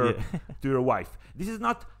come to your to your wife. This is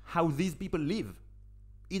not how these people live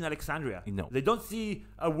in Alexandria. No. They don't see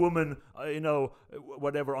a woman,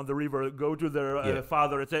 whatever, on the river, go to their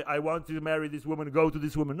father and say, I want to marry this woman, go to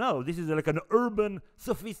this woman. No, this is like an urban,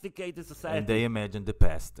 sophisticated society. And they imagine the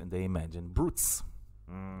past, and they imagine brutes.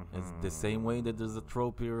 It's the same way that there's a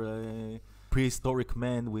trope here, prehistoric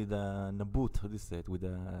man with a nabut, how do you say it, with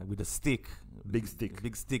a stick.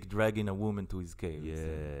 Big stick dragging a woman to his cave.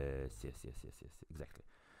 Yes, exactly.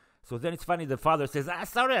 So then it's funny, the father says,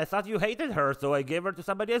 sorry, I thought you hated her, so I gave her to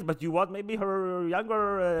somebody else, but you want maybe her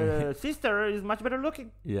younger sister is much better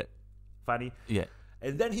looking. Yeah. Funny. Yeah.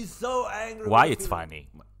 And then he's so angry. Why it's funny?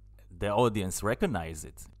 The audience recognize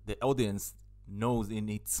it. The audience knows in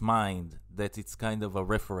its mind that it's kind of a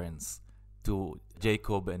reference to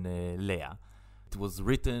Jacob and Leah. It was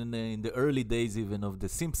written in the early days even of the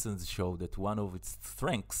Simpsons show that one of its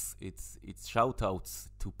strengths, it's shout-outs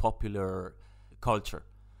to popular culture.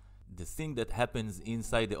 The thing that happens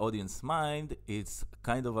inside the audience mind is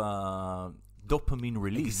kind of a dopamine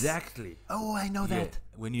release. Exactly. Oh, I know that.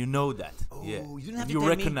 When you know that. Oh, you didn't have to you tell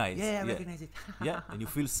recognize. Me. Yeah, I recognize it. And you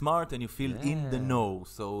feel smart and you feel in the know.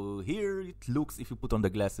 So here it looks, if you put on the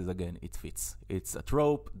glasses again, it fits. It's a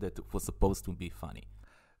trope that was supposed to be funny.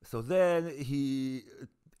 So then he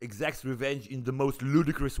exacts revenge in the most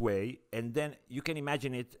ludicrous way, and then you can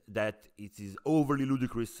imagine it that it is overly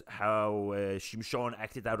ludicrous how Shimshon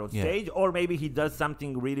acted out on stage, or maybe he does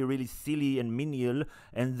something really, really silly and menial,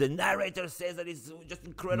 and the narrator says that it's just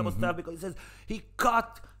incredible stuff because he says he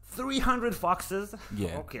caught 300 foxes.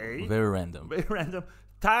 Yeah. Okay. Very random.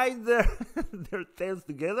 Tied their tails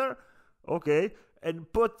together. Okay.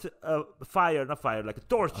 And put like a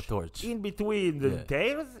torch in between the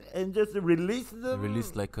tails and just release them.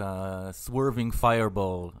 Release like a swerving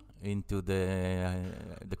fireball into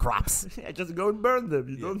the crops. Just go and burn them.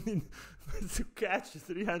 You don't need to catch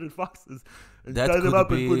 300 foxes. And that tie them could up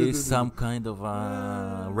be and put it some kind of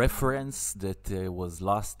reference that was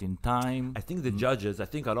lost in time. I think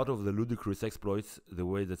a lot of the ludicrous exploits, the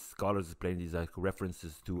way that scholars explain these like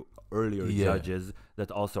references to earlier judges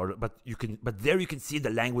that also are, but there you can see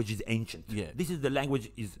the language is ancient. The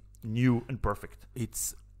language is new and perfect.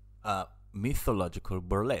 It's mythological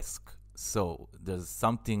burlesque. So there's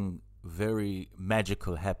something very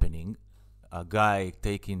magical happening. A guy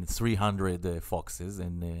taking 300 foxes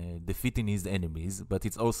and defeating his enemies, but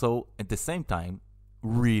it's also at the same time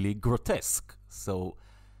really grotesque. So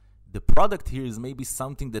the product here is maybe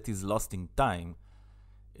something that is lost in time.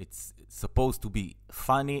 It's supposed to be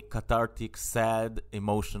funny, cathartic, sad,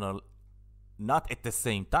 emotional, not at the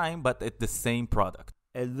same time, but at the same product.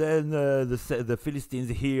 And then the Philistines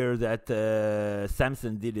hear that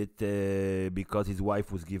Samson did it because his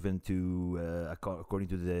wife was given to, according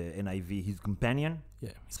to the NIV, his companion.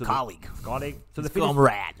 His colleague. So his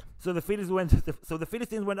comrade. So the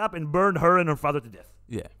Philistines went up and burned her and her father to death.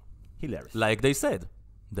 Yeah. Hilarious. Like they said.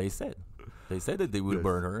 They said that they will Yes.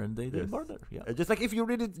 burn her, and they Yes. burned her. Yeah. Just like if you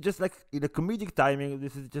read it just like in a comedic timing,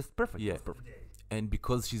 this is just perfect. Yeah. It's perfect. And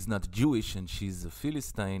because she's not Jewish and she's a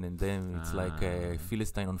Philistine, and then it's like a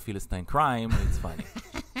Philistine on Philistine crime, it's funny.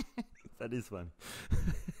 That is fun.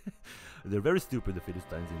 They're very stupid, the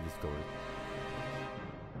Philistines, in this story.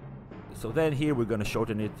 So then here we're going to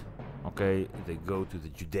shorten it. Okay, they go to the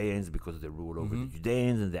Judeans because they rule over the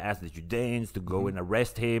Judeans, and they ask the Judeans to go and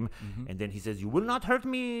arrest him. And then he says, "You will not hurt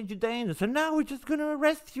me, Judeans." So now we're just going to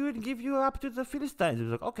arrest you and give you up to the Philistines. He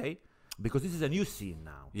was like, okay. Because this is a new scene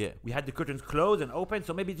now. Yeah. We had the curtains closed and open,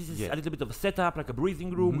 so maybe this is Yeah. a little bit of a setup, like a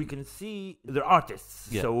breathing room. We can see they're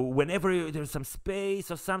artists. Yeah. So whenever there's some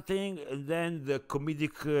space or something, then the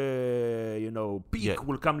comedic, peak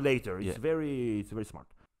will come later. It's very smart.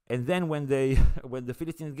 And then when the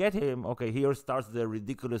Philistines get him, okay, here starts the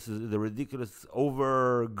ridiculous,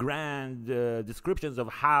 over grand descriptions of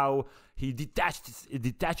how he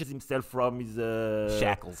detaches himself from his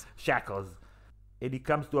shackles. And he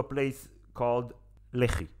comes to a place called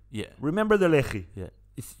Lechi. Yeah. Remember the Lechi? Yeah.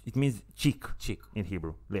 It means cheek Chick. in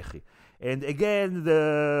Hebrew, Lechi. And again,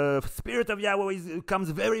 the Spirit of Yahweh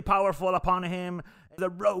comes very powerful upon him.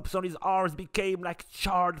 The ropes on his arms became like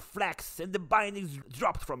charred flax, and the bindings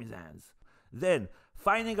dropped from his hands. Then,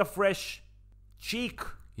 finding a fresh cheek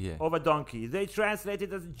of a donkey, they translate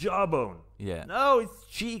it as jawbone. Yeah. No, it's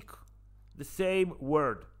cheek. The same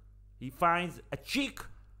word. He finds a cheek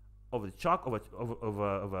of the chalk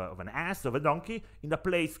of an ass of a donkey in a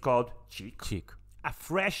place called cheek. Chick. A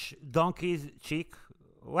fresh donkey's cheek.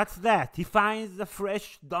 What's that? He finds a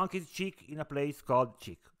fresh donkey's cheek in a place called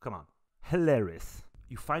cheek. Come on, hilarious.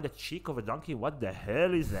 You find a cheek of a donkey? What the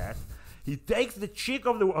hell is that? He takes the cheek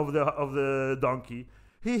of the donkey.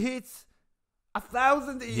 He hits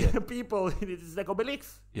 1,000 people. It's like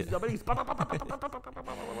Obelix. Yeah. It's Obelix.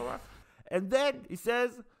 And then he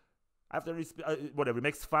says, after he he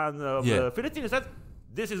makes fun of the Philistines, he says,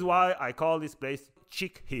 "This is why I call this place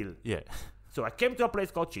Chick Hill." Yeah. So I came to a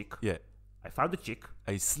place called Chick. Yeah. I found a chick.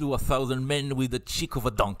 I slew 1,000 men with the cheek of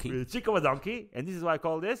a donkey. The cheek of a donkey. And this is why I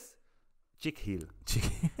call this Chick Hill. Chick.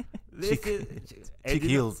 This Chick. is Chick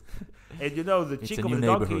heels. And the It's cheek a of new the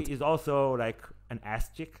donkey neighborhood. is also like an ass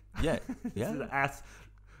chick. Yeah. This is Yeah. an ass,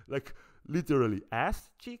 like literally ass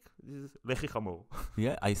cheek. This is lechi chamor.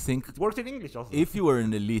 Yeah. I think It works in English also. if you were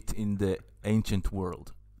an elite in the ancient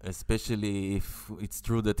world, especially if it's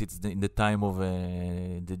true that it's in the time of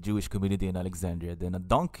the Jewish community in Alexandria, then a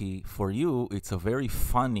donkey, for you, it's a very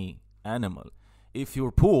funny animal. If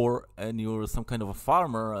you're poor and you're some kind of a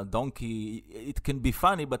farmer, a donkey, it can be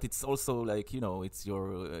funny, but it's also like, it's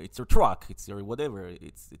your truck, it's your whatever,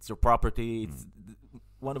 it's your property, it's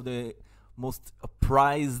one of the most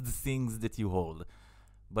prized things that you hold.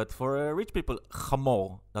 But for rich people,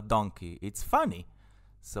 chamor, a donkey, it's funny.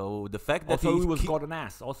 So the fact that Also, he was called an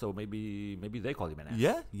ass. Also, maybe they called him an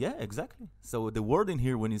ass. Yeah, exactly. So the word in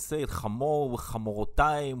here, when you say it, chamor,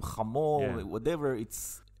 chamorotayim, chamor, whatever,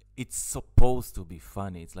 it's supposed to be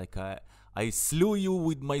funny. It's like I slew you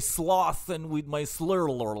with my sloth and with my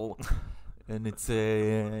slurl, and it's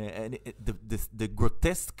the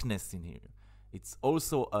grotesqueness in here. It's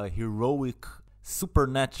also a heroic,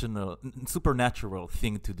 supernatural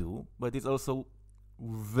thing to do, but it's also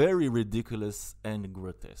very ridiculous and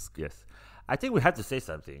grotesque. Yes. I think we have to say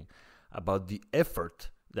something about the effort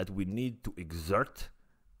that we need to exert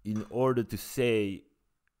in order to say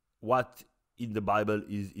what in the Bible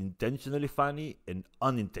is intentionally funny and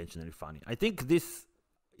unintentionally funny. I think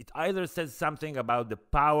it either says something about the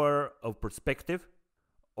power of perspective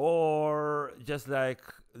or just like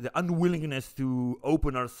the unwillingness to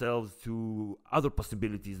open ourselves to other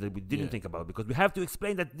possibilities that we didn't think about, because we have to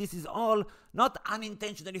explain that this is all not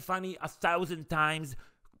unintentionally funny 1,000 times,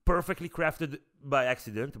 perfectly crafted by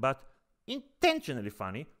accident, but intentionally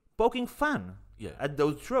funny, poking fun at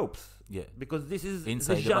those tropes. Yeah. Because this is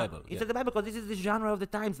Inside the Bible. Inside the Bible, because this is the genre of the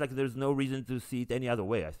times. Like, there's no reason to see it any other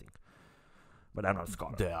way, I think. But I'm not a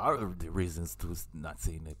scholar. There are the reasons to not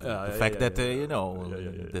seeing it. The fact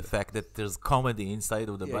that there's comedy inside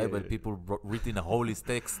of the Bible, people written a holy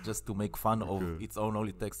text just to make fun of its own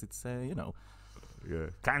holy text. It's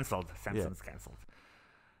Cancelled. Samson's cancelled.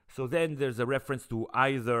 So then there's a reference to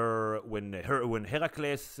either when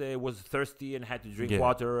Heracles was thirsty and had to drink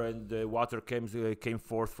water, and the water came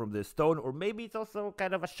forth from the stone, or maybe it's also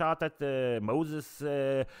kind of a shot at Moses,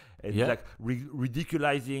 like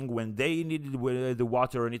ridiculizing when they needed the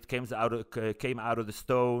water and it came out of the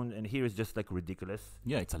stone, and here is just like ridiculous.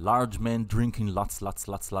 Yeah, it's a large man drinking lots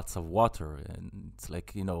of water, and it's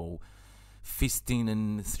like feasting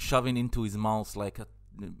and shoving into his mouth like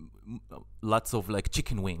lots of like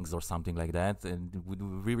chicken wings or something like that, and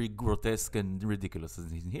really grotesque and ridiculous.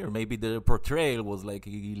 And here, maybe the portrayal was like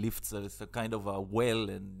he lifts a kind of a well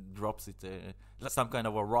and drops it, some kind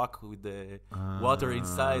of a rock with the water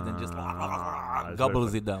inside, and just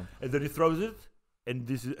gobbles it down. And then he throws it, and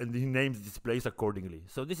he names this place accordingly.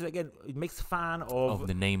 So this is again, it makes fun of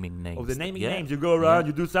the naming names. Of the naming names. You go around,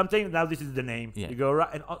 you do something. Now this is the name. Yeah. You go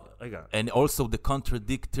around, and also the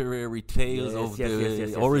contradictory tales of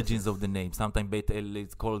the origins of the name. Sometimes Beit El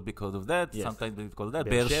is called because of that. Yes. Sometimes it's called that.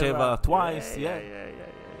 Be'er Sheva twice. Yeah.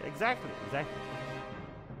 Exactly.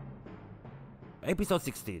 Episode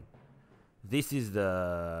 16. This is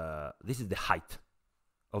the height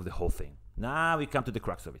of the whole thing. Now we come to the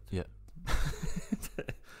crux of it. Yeah.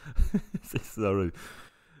 Sorry.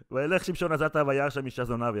 וילך שמשון עזתה וירא שם אישה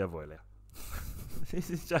זונה ויבוא אליה. This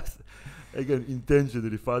is just, again,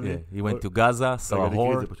 intentionally funny. Yeah. He went to Gaza, saw a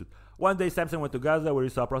whore. One day Samson went to Gaza where he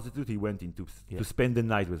saw a prostitute. He went in to spend the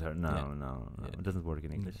night with her. No, it doesn't work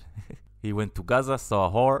in English. He went to Gaza, saw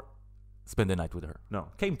a whore, spend the night with her. No,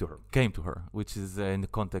 came to her, which is in the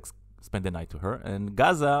context, spend the night to her. And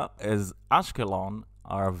Gaza, as Ashkelon,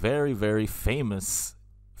 are very, very famous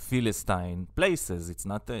Philistine places. It's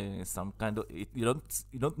not some kind of... you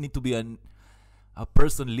don't need to be a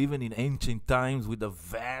person living in ancient times with a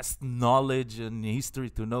vast knowledge and history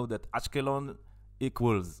to know that Ashkelon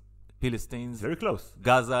equals Philistines. Very close.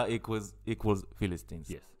 Gaza equals Philistines.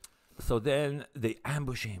 Yes. So then they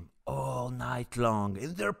ambush him all night long.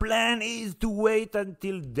 And their plan is to wait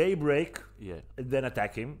until daybreak and then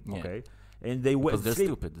attack him. Yeah. Okay. And they wait. Because they're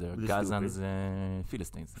stupid. They're Gazans,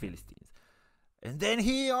 Philistines. And then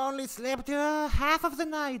he only slept half of the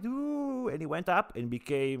night. Ooh. And he went up and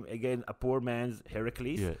became, again, a poor man's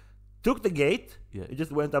Heracles. Yeah. Took the gate. Yeah. He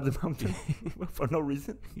just went up the mountain for no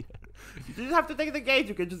reason. Yeah. You didn't have to take the gate.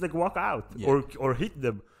 You can just like walk out or hit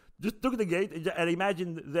them. Just took the gate and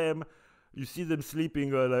imagine them. You see them sleeping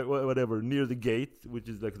like whatever near the gate, which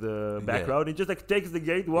is like the background. He just like takes the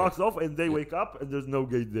gate, walks off, and they wake up, and there's no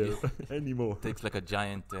gate there anymore. Takes like a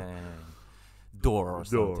giant door or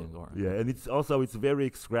something. And it's very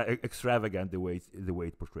extravagant the way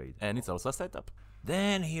it's portrayed. And it's also a setup.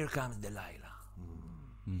 Then here comes Delilah.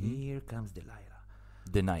 Here comes Delilah.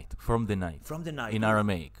 From the night. In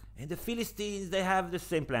Aramaic. And the Philistines, they have the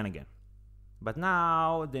same plan again. But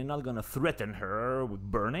now they're not going to threaten her with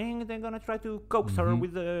burning. They're going to try to coax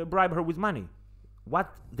her bribe her with money.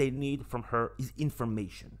 What they need from her is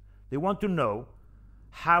information. They want to know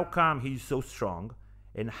how come he's so strong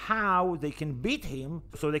and how they can beat him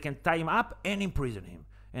so they can tie him up and imprison him.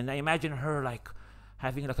 And I imagine her like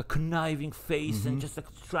having like a conniving face and just like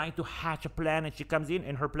trying to hatch a plan. And she comes in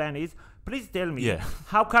and her plan is, please tell me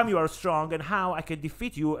how come you are strong and how I can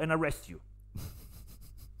defeat you and arrest you.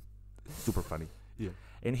 Super funny. Yeah.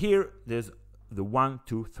 And here there's the 1,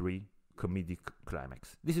 2, 3 comedic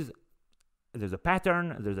climax. There's a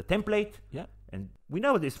pattern, there's a template. Yeah. And we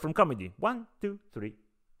know this from comedy. 1, 2, 3.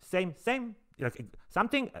 Same. Like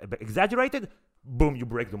something exaggerated, boom, you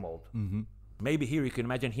break the mold. Maybe here you can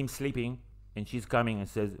imagine him sleeping and she's coming and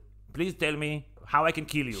says, please tell me how I can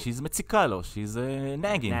kill you. She's metzikalo. She's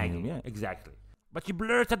nagging him. Yeah. Exactly. But she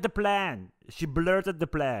blurts at the plan. She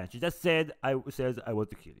just said, I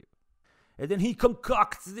want to kill you. And then he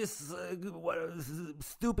concocts this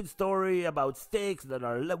stupid story about steaks that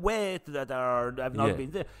are wet, that have not been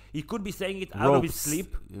there. He could be saying it out of his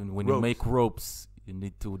sleep. When you make ropes, you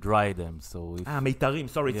need to dry them. So meitarim.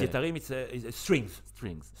 Sorry, it's yetarim. It's strings.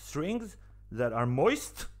 Strings that are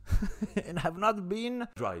moist and have not been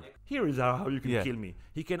dried. Here is how you can kill me.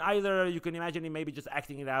 You can imagine him maybe just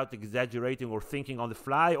acting it out, exaggerating or thinking on the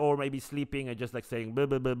fly, or maybe sleeping and just like saying blah,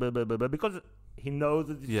 blah, blah, blah, blah, blah, because he knows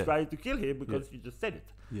that he's trying to kill him because you just said it.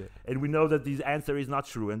 Yeah. And we know that this answer is not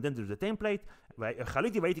true. And then there's a template.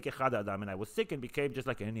 And I was sick and became just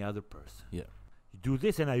like any other person. Yeah. You do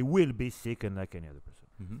this and I will be sick and like any other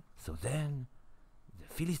person. So then the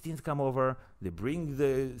Philistines come over, they bring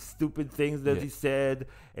the stupid things that he said,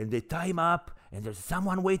 and they tie him up, and there's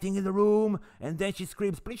someone waiting in the room, and then she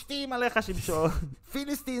screams, Plishtim alecha shimshon.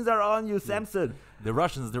 Philistines are on you, Samson. The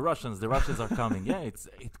Russians are coming.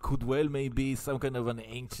 It could well maybe some kind of an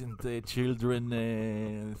ancient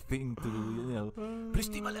children thing to,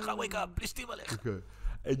 Plishtim alecha, wake up, Plishtim alecha. Okay.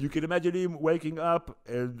 And you can imagine him waking up,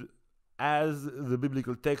 and as the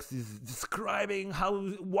biblical text is describing how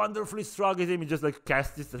wonderfully strong he is, he just like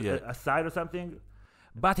cast this aside or something.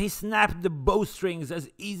 But he snapped the bowstrings as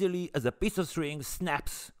easily as a piece of string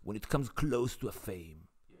snaps when it comes close to a flame.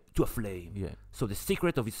 Yeah. So the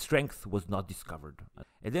secret of his strength was not discovered.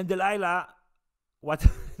 And then Delilah what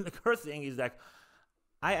the first thing is like,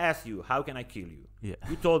 I asked you, how can I kill you? Yeah.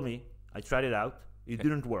 You told me, I tried it out, it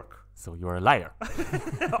didn't work. So you're a liar.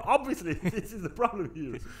 Obviously, this is the problem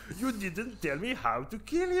here. You didn't tell me how to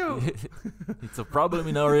kill you. It's a problem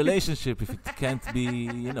in our relationship if it can't be,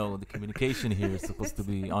 the communication here is supposed to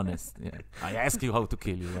be honest. Yeah. I asked you how to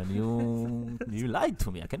kill you, and you lied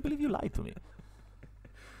to me. I can't believe you lied to me.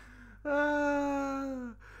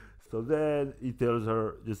 So then he tells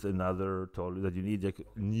her just told that you need like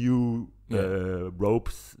new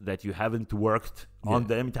ropes that you haven't worked on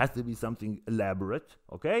them. It has to be something elaborate,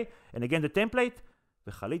 okay? And again, the template,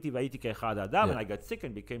 and I got sick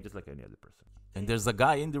and became just like any other person. And there's a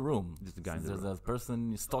guy in the room. There's a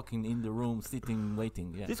person stalking in the room, sitting,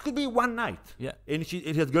 waiting. Yeah. This could be one night. Yeah. And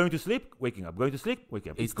he's going to sleep, waking up, going to sleep,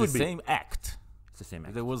 waking up. It's the same act. It's the same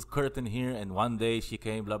act. There was curtain here, and one day she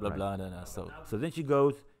came, blah, blah, blah. So then she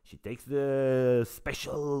goes, she takes the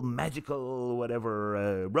special, magical,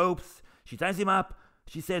 whatever, ropes. She ties him up.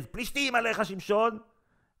 She says, Plishtim alecha Shimshon.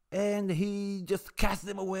 And he just casts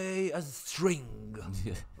them away as string.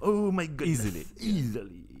 Yeah. Oh my goodness.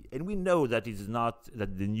 Easily. And we know that it's not,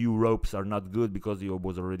 that the new ropes are not good because he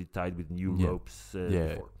was already tied with new ropes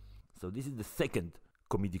before. So this is the second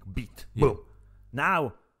comedic beat. Yeah. Boom.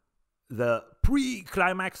 Now, the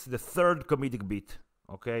pre-climax, the third comedic beat.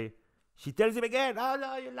 Okay? She tells him again, oh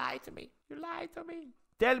no, you lied to me. You lied to me.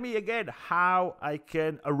 Tell me again how I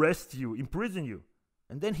can arrest you, imprison you.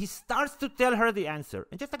 And then he starts to tell her the answer.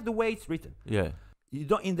 And just like the way it's written. Yeah. You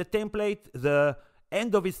don't, in the template, the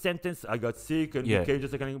end of his sentence, I got sick and became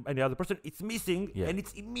just like any other person, it's missing. And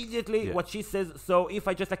it's immediately what she says. So if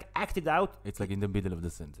I just like act it out. It's like in the middle of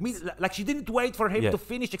the sentence. Like she didn't wait for him to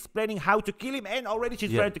finish explaining how to kill him. And already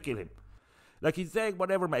she's trying to kill him. Like he's saying,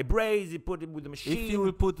 whatever, my brains, he put him with the machine. If you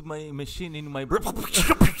will put my machine in my brain.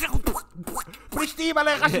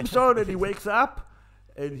 And he wakes up.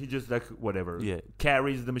 And he just like, whatever,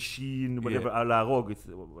 carries the machine, whatever, a la rogue, it's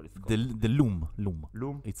what it's called. The loom.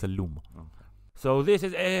 Loom? It's a loom. Okay. So this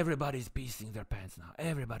is, everybody's pissing their pants now.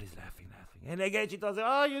 Everybody's laughing. And again, she tells her,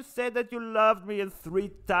 oh, you said that you loved me, and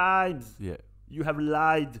 3 times you have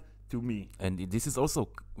lied to me. And this is also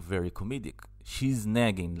very comedic. She's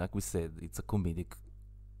nagging, like we said, it's a comedic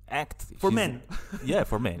act. For men. Yeah,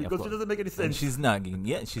 for men. Because it doesn't make any sense. And she's nagging.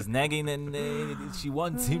 Yeah, she's nagging, and she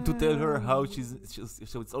wants him to tell her how she's.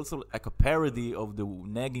 So it's also like a parody of the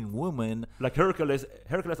nagging woman. Like Hercules.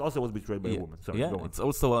 Hercules also was betrayed by a woman. Sorry, it's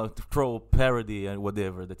also a trope parody and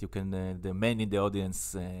whatever that you can. The men in the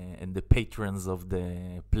audience and the patrons of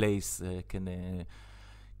the place can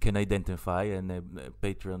identify. And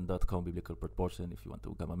patreon.com biblical proportion if you want to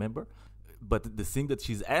become a member. But the thing that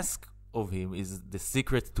she's asked of him is the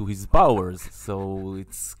secret to his powers. So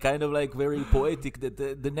it's kind of like very poetic that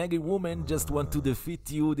the nagging woman just want to defeat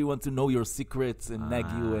you. They want to know your secrets and nag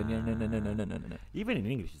you. And no. Even in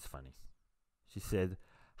English, it's funny. She said,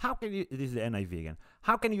 "How can you?" This is the NIV again.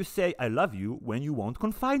 How can you say I love you when you won't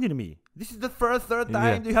confide in me? This is the third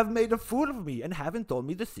time you have made a fool of me and haven't told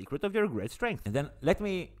me the secret of your great strength. And then let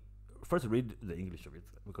me first read the English of it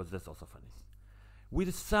because that's also funny.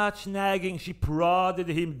 With such nagging, she prodded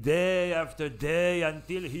him day after day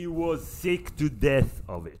until he was sick to death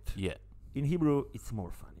of it. Yeah. In Hebrew, it's more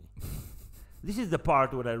funny. This is the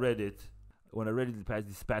part when I read it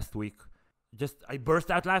this past week. I burst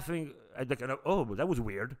out laughing. Oh, that was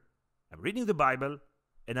weird. I'm reading the Bible,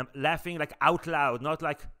 and I'm laughing like out loud, not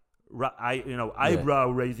like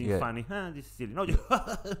eyebrow raising funny. This is silly. No,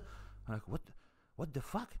 I'm like, what the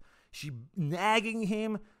fuck? She nagging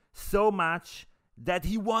him so much that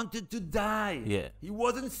he wanted to die. Yeah. He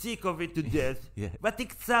wasn't sick of it to death. Yeah.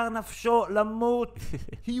 ותקצר נפשו למות.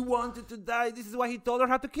 He wanted to die. This is why he told her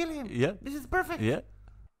how to kill him. Yeah. This is perfect. Yeah.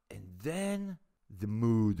 And then the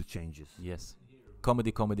mood changes. Yes.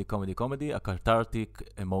 Comedy, a cathartic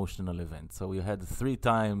emotional event. So you had 3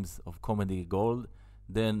 times of comedy gold,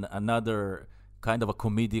 then another kind of a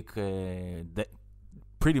comedic,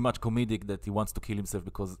 pretty much comedic that he wants to kill himself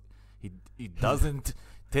because he doesn't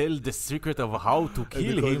tell the secret of how to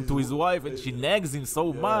kill him to his wife, and she nags him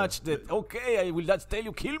so much that, okay, I will just tell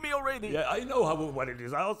you, kill me already. Yeah, I know what it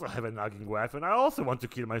is. I also have a nagging wife, and I also want to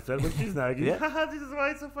kill myself when she's nagging. This is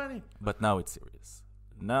why it's so funny. But now it's serious.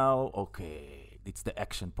 Now, okay, it's the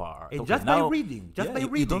action part. And okay, just now, by reading.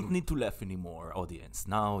 You don't need to laugh anymore, audience.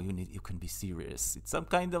 Now you can be serious. It's some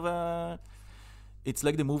kind of it's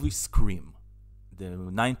like the movie Scream, the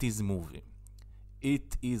 90s movie.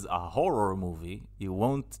 It is a horror movie. You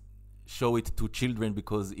won't show it to children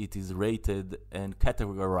because it is rated and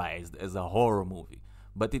categorized as a horror movie.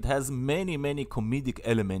 But it has many, many comedic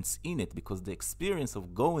elements in it because the experience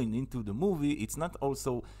of going into the movie, it's not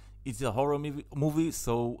also it's a horror movie,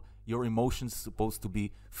 so your emotions supposed to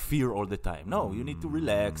be fear all the time. No, you need to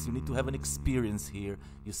relax. You need to have an experience here.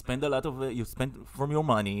 You spend a lot of you spend from your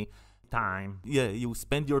money. Time. Yeah, you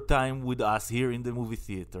spend your time with us here in the movie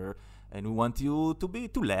theater, and we want you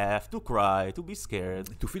to laugh, to cry, to be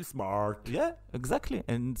scared, To feel smart. yeah, exactly.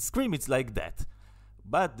 And Scream, it's like that.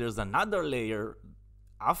 But there's another layer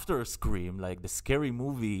after Scream, like the scary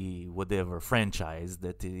movie, whatever franchise,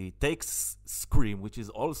 that it takes Scream, which is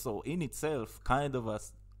also in itself kind of a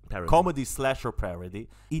Parody. comedy slasher parody.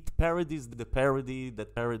 It parodies the parody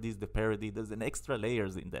that parodies the parody. There's an extra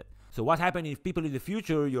layers in that. So what happened if people in the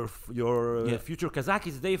future, your Yeah. future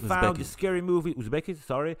Kazakhis, they found the Uzbekis. scary movie, Uzbekis,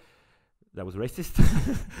 sorry, that was racist.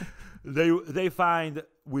 they find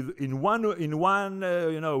in one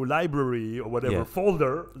library or whatever Yeah.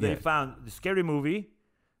 folder, they Yeah. found the scary movie,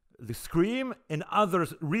 the Scream, and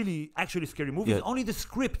others really actually scary movies. Yeah. Only the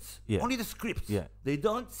scripts. Yeah. Only the scripts. Yeah. They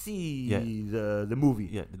don't see Yeah. the movie.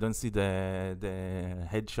 Yeah, they don't see the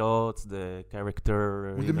headshots, the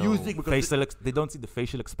character, With you the know, music, because they don't see the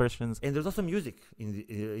facial expressions. And there's also music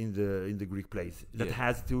in the Greek plays that Yeah.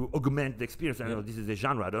 has to augment the experience. I don't Yeah. know, this is a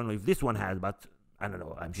genre. I don't know if this one has, but I don't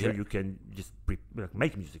know. I'm sure Yeah. you can just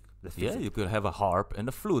make music. That's Yeah, you could have a harp and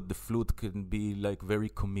a flute. The flute can be like very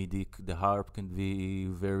comedic. The harp can be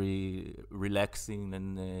very relaxing and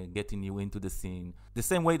getting you into the scene. The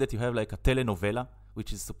same way that you have like a telenovela,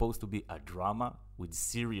 which is supposed to be a drama with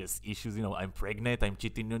serious issues. You know, I'm pregnant, I'm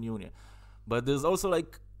cheating on you. But there's also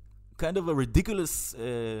like kind of a ridiculous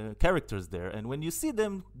characters there. And when you see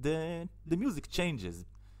them, the music changes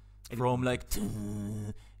from like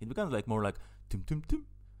it becomes like more like tum tum tum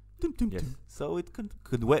tum tum Yes. tum. So it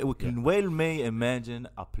we can well may imagine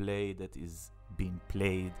a play that is being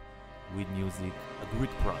played with music, a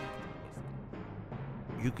Greek product.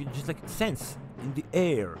 Basically. You can just like sense in the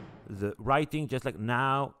air the writing. Just like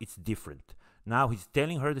now, it's different. Now he's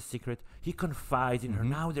telling her the secret. He confides in her.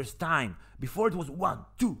 Now there's time. Before it was 1,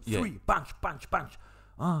 2, 3, punch, punch, punch.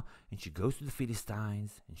 And she goes to the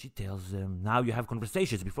Philistines and she tells them, now you have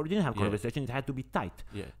conversations. Before you didn't have conversations, it had to be tight.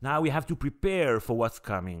 Yeah. Now we have to prepare for what's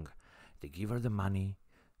coming. They give her the money.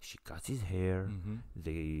 She cuts his hair.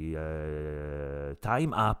 They tie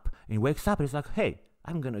him up. And he wakes up and he's like, hey,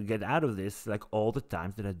 I'm going to get out of this like all the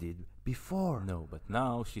times that I did before. No, but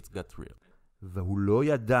now shit got real. והוא לא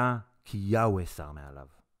ידע כי יהוה סר מעליו.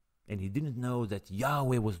 And he didn't know that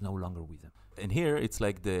Yahweh was no longer with him. And here it's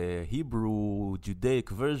like the Hebrew Judaic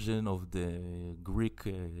version of the Greek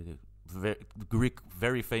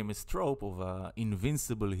very famous trope of an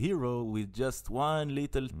invincible hero with just one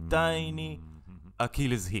little tiny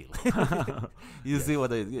Achilles heel. You see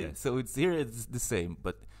what I Yes. So it's here it's the same,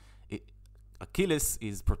 but Achilles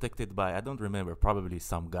is protected by, I don't remember, probably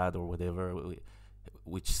some god or whatever,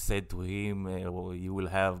 which said to him, you will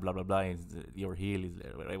have blah blah blah, and your heel is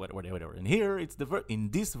whatever. And here it's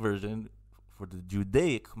in this version, for the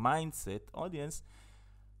Judaic mindset audience,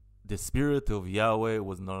 the spirit of Yahweh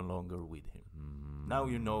was no longer with him. Now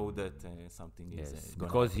you know that something is going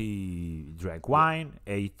because he drank wine,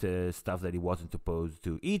 ate stuff that he wasn't supposed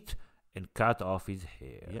to eat, and cut off his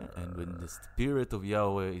hair. Yeah, and when the spirit of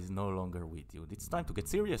Yahweh is no longer with you, it's time to get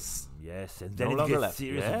serious. Yes, and then No it longer gets left.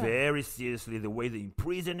 serious, Yeah. very seriously. The way they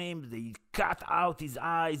imprison him, they cut out his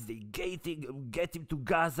eyes, they get him to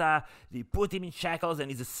Gaza, they put him in shackles,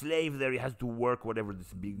 and he's a slave there. He has to work whatever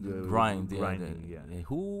this big grinding.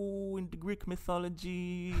 Who in the Greek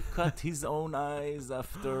mythology cut his own eyes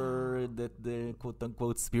after that the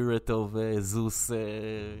quote-unquote spirit of Zeus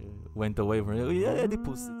went away from him? Yeah,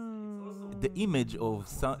 Oedipus. The image of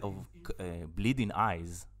bleeding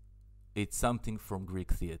eyes, it's something from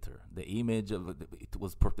Greek theater. The image of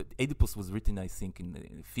Oedipus was written, I think, in the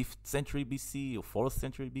 5th century BC or 4th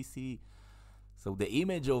century BC. So the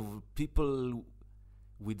image of people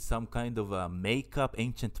with some kind of makeup,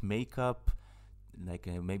 ancient makeup, like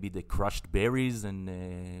maybe they crushed berries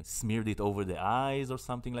and smeared it over the eyes or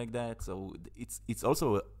something like that. So it's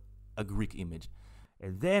also a Greek image.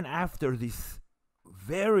 And then after this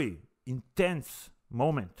very intense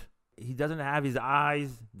moment, he doesn't have his eyes,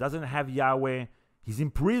 doesn't have Yahweh, he's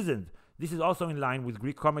imprisoned. This is also in line with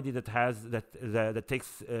Greek comedy that has that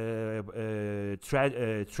takes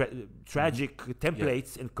tragic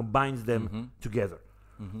templates and combines them together.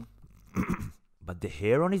 But the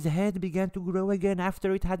hair on his head began to grow again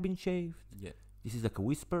after it had been shaved. Yeah. This is like a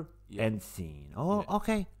whisper and scene.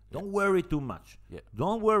 Okay. Don't worry too much. Yeah.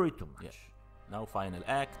 Don't worry too much. Now final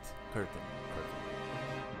act, curtain.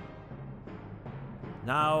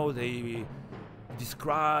 Now they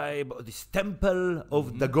describe this temple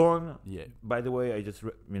of Dagon. Yeah. By the way, I just,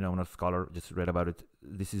 I'm not a scholar, just read about it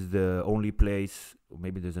this is the only place, or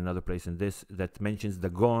maybe there's another place in this, that mentions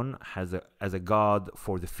Dagon as a god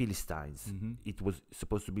for the Philistines. It was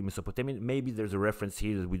supposed to be Mesopotamian. Maybe there's a reference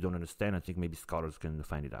here that we don't understand. I think maybe scholars can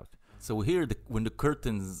find it out. So here, when the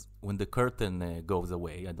curtain goes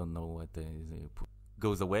away, I don't know what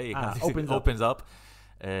goes away. Opens up.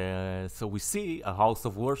 So we see a house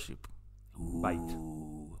of worship.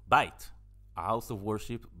 Bite. A house of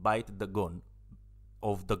worship. Bite Dagon.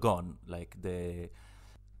 Of Dagon, like the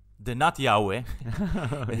not Yahweh.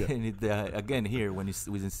 And again here, when we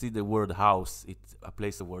see the word house, it's a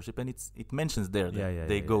place of worship, and it mentions there that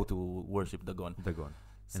they go to worship Dagon.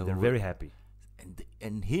 So and they're very happy.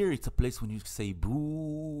 And here it's a place when you say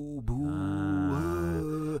boo,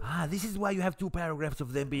 boo. This is why you have 2 paragraphs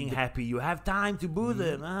of them being happy. You have time to boo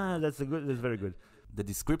them. That's very good. The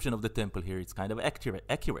description of the temple here, it's kind of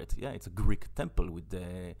accurate. Yeah, it's a Greek temple with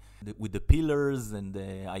the pillars and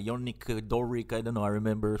the Ionic, Doric. I don't know. I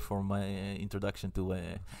remember from my introduction to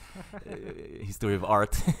history of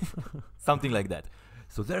art, something like that.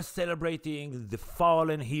 So they're celebrating the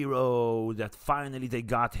fallen hero that finally they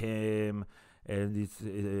got him, and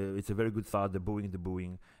it's a very good thought. The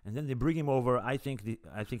booing, and then they bring him over. I think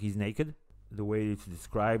he's naked. The way it's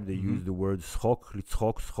described, they use the word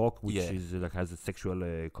schok, which is like has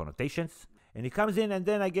sexual connotations. And he comes in, and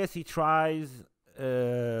then I guess he tries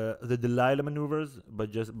the Delilah maneuvers,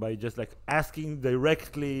 but by just like asking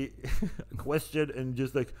directly a question and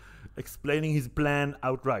just like explaining his plan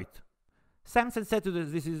outright. Samson said to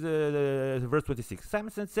this is verse 26.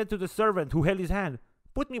 Samson said to the servant who held his hand,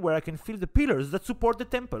 "Put me where I can feel the pillars that support the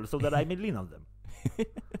temple, so that I may lean on them."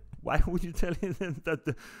 Why would you tell him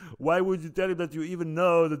that? Why would you tell him that you even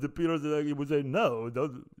know that the pillars? He would say, "No,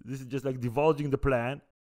 this is just like divulging the plan."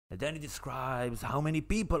 And then he describes how many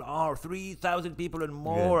people are 3,000 people and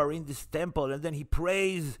more are in this temple. And then he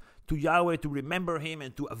prays to Yahweh to remember him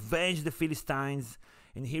and to avenge the Philistines.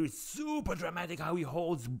 And here it's super dramatic how he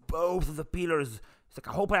holds both of the pillars. It's like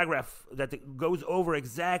a whole paragraph that goes over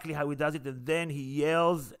exactly how he does it. And then he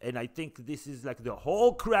yells, and I think this is like the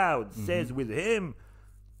whole crowd says with him,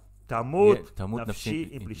 Tamut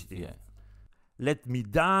nafshi im plishtim. Let me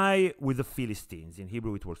die with the Philistines. In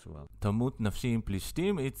Hebrew it works well. Tamut nafshi im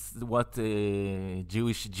plishtim, it's what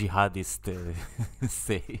Jewish jihadists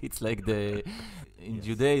say. It's like in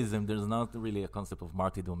Judaism there's not really a concept of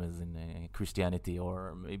martyrdom as in Christianity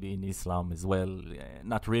or maybe in Islam as well.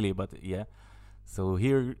 Not really, but yeah. So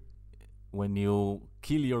here, when you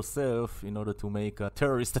kill yourself in order to make a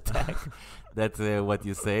terrorist attack, that's what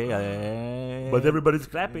you say. But everybody's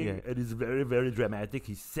clapping, and it's very, very dramatic.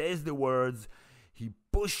 He says the words, he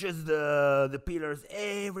pushes the pillars,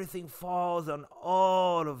 everything falls on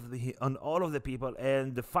all of the people,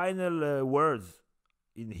 and the final words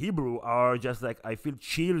in Hebrew are just like, I feel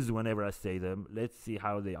chills whenever I say them. Let's see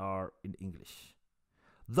how they are in English.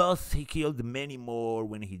 Thus he killed many more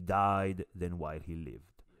when he died than while he lived.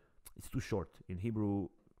 It's too short. In Hebrew,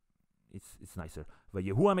 it's nicer.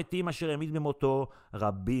 ויהיו המתים אשר המית במותו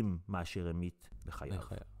רבים מאשר המית בחייו.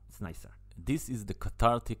 It's nicer. This is the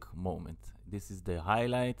cathartic moment. This is the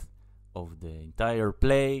highlight of the entire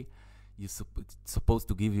play. It's supposed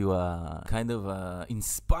to give you a kind of a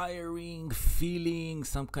inspiring feeling,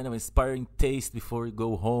 some kind of inspiring taste before you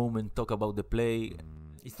go home and talk about the play.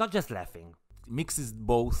 It's not just laughing. It mixes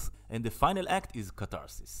both, and the final act is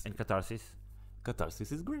catharsis. And catharsis?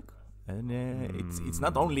 Catharsis is Greek. And it's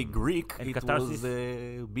not only Greek, and it catharsis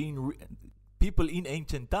was people in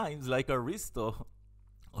ancient times like Aristo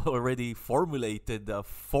already formulated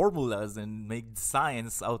formulas and made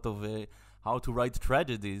science out of how to write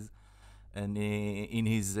tragedies. And in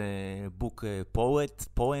his book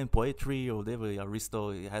Poetry or whatever,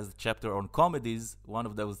 Aristo has a chapter on comedies. One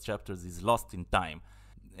of those chapters is Lost in Time.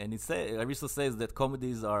 And Aristo says that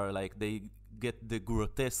comedies are like they get the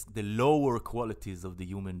grotesque, the lower qualities of the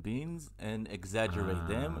human beings and exaggerate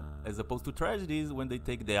them, as opposed to tragedies when they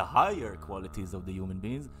take the higher qualities of the human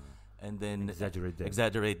beings and then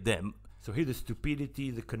exaggerate them. So here the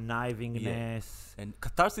stupidity, the connivingness. And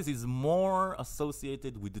catharsis is more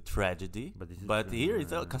associated with the tragedy. But here,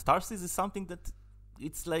 catharsis is something that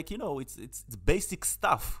it's like, it's basic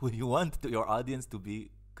stuff when you want your audience to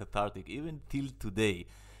be cathartic, even till today.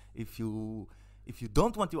 If you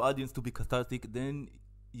don't want your audience to be cathartic, then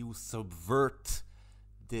you subvert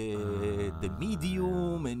the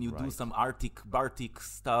medium and you do some Bartic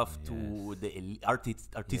stuff to the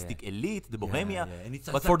artistic elite, the bohemia.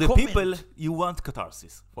 But for the people, you want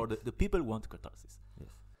catharsis. For the people want catharsis. Yes.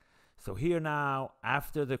 So here now,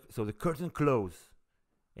 after the curtain closed,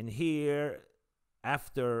 and here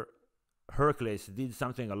after Hercules did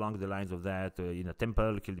something along the lines of that in a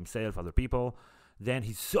temple, killed himself, other people. Then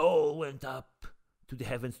his soul went up to the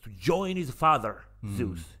heavens to join his father,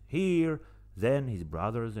 Zeus. Here, then his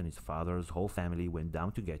brothers and his father's whole family went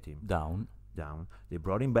down to get him. Down. They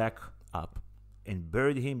brought him back Up. and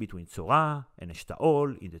buried him between Tzorah and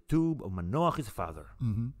Eshtaol in the tomb of Manoach, his father.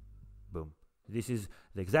 Boom. This is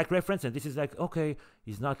the exact reference, and this is like, okay,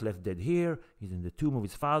 he's not left dead here. He's in the tomb of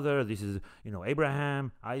his father. This is,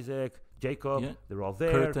 Abraham, Isaac, Jacob. Yeah. They're all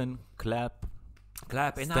there. Curtain, clap,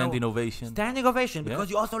 And standing now, ovation. standing ovation, Yeah. because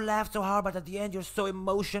you also laughed so hard, but at the end you're so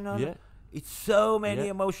emotional. Yeah. It's so many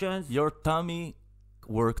Yeah. emotions. Your tummy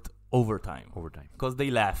worked overtime. Overtime. Because they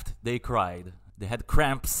laughed, they cried, they had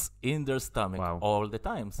cramps in their stomach Wow. all the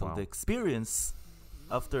time. So Wow. the experience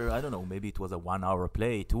after, I don't know, maybe it was a 1 hour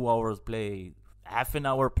play, 2 hours play, half an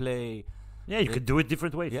hour play. Yeah, you could do it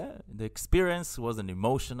different ways. Yeah, the experience was an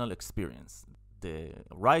emotional experience. The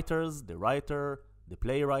writers, the writer, the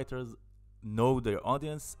playwriters know their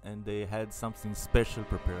audience, and they had something special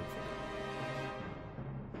prepared for them.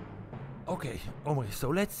 Okay, so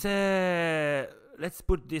let's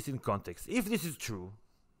put this in context. If this is true,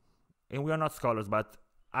 and we are not scholars, but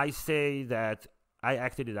I say that I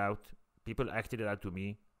acted it out, people acted it out to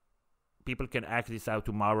me, people can act this out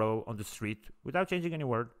tomorrow on the street without changing any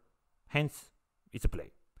word, hence, it's a play.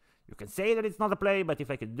 You can say that it's not a play, but if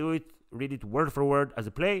I can do it, read it word for word as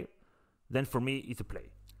a play, then for me, it's a play.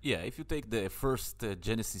 Yeah, if you take the first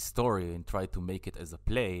Genesis story and try to make it as a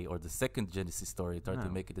play, or the second Genesis story try to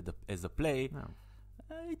make it as a play,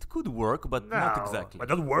 it could work, but not exactly. But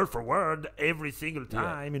not word for word every single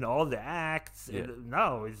time in all the acts. Yeah.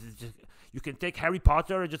 No, it's just, you can take Harry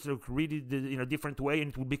Potter and just read it in a different way, and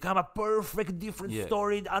it will become a perfect different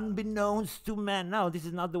story, unbeknownst to man. No, this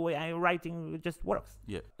is not the way writing just works.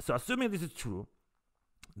 Yeah. So assuming this is true,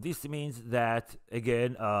 this means that,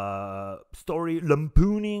 again, story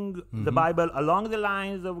lampooning the Bible along the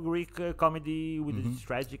lines of Greek comedy with its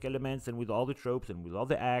tragic elements and with all the tropes and with all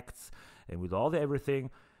the acts and with all the everything,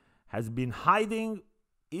 has been hiding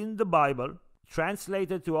in the Bible,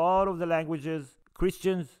 translated to all of the languages,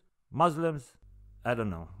 Christians, Muslims, I don't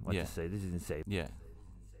know what to say. This is insane. Yeah.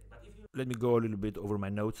 Let me go a little bit over my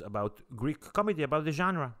notes about Greek comedy, about the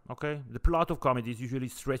genre, okay? The plot of comedies usually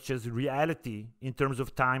stretches reality in terms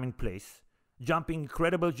of time and place, jumping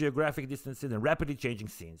incredible geographic distances and rapidly changing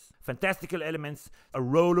scenes. Fantastical elements, a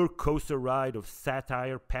roller coaster ride of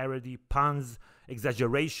satire, parody, puns,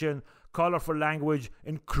 exaggeration, colorful language,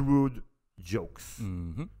 and crude jokes.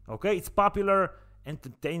 Okay? It's popular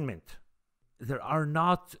entertainment. There are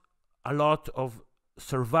not a lot of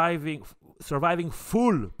surviving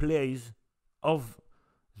full plays of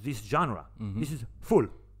this genre. This is full.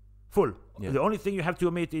 Yeah. The only thing you have to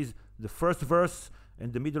omit is the first verse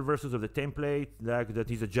and the middle verses of the template, like that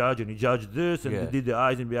he's a judge and he judged this and he did the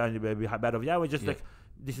eyes and behind the bad of Yahweh. Just like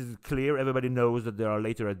this is clear. Everybody knows that there are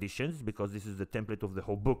later additions because this is the template of the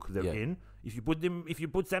whole book they're in. If you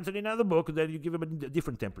put Samson in another book, then you give him a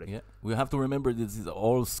different template. Yeah, we have to remember this is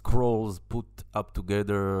all scrolls put up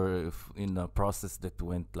together in a process that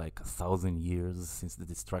went like 1,000 years since the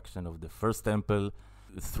destruction of the first temple,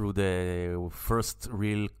 through the first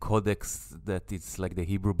real codex that it's like the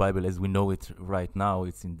Hebrew Bible as we know it right now.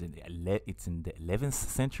 It's in the 11th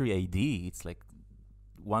century AD. It's like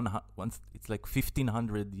it's like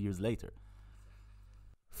 1,500 years later.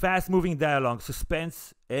 Fast-moving dialogue,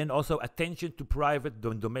 suspense, and also attention to private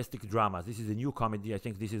domestic dramas. This is a new comedy. I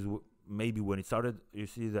think this is maybe when it started. You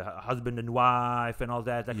see the husband and wife and all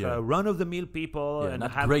that, like run-of-the-mill people. Yeah, and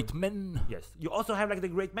not great men. Yes. You also have like the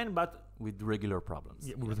great men, but with regular problems.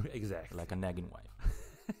 Yeah, exactly. Like a nagging wife.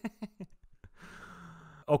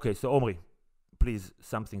 Okay, so Omri, please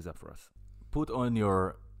sum things up for us. Put on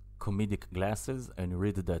your comedic glasses and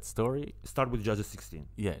read that story. Start with Judges 16.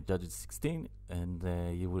 Yeah, Judges 16, and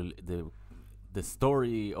you will the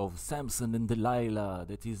story of Samson and Delilah.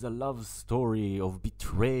 That is a love story of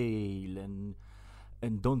betrayal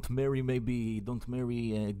and don't marry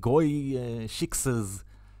goy shiksas.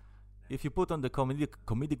 If you put on the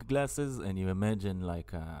comedic glasses and you imagine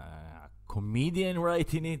like a comedian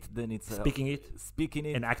writing it, then it's speaking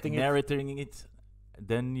it and acting narrating it.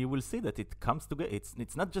 Then you will see that it comes together.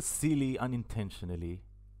 It's not just silly unintentionally.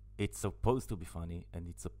 It's supposed to be funny, and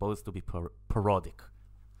it's supposed to be parodic.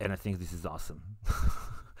 And I think this is awesome.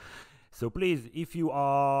 So please, if you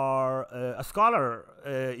are a scholar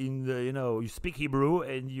in the, you speak Hebrew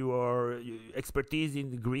and you are expertise in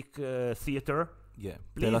the Greek theater,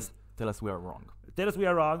 tell us we are wrong. Tell us we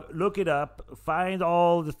are wrong. Look it up. Find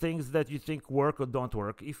all the things that you think work or don't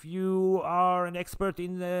work. If you are an expert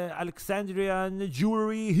in Alexandrian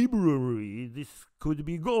jewelry, Hebrew, this could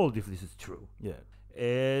be gold if this is true. Yeah.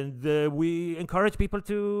 And we encourage people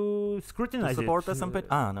to scrutinize To support it. us on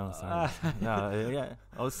Patreon. No, sorry. Yeah.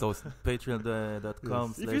 Also,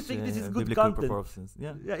 patreon.com. If you think this is good biblical content, proportions.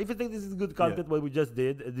 Yeah. if you think this is good content, what we just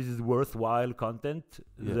did, this is worthwhile content,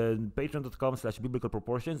 then patreon.com/biblical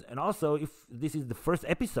proportions. And also, if this is the first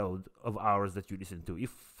episode of ours that you listen to,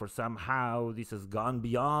 if for somehow this has gone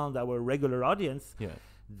beyond our regular audience,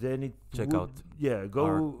 then it check out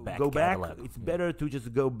go back. catalog. It's better to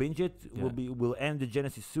just go binge it. We'll end the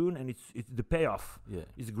Genesis soon, and it's the payoff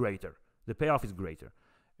is greater. The payoff is greater.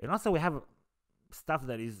 And also we have stuff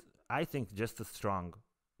that is, I think, just as strong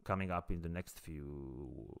coming up in the next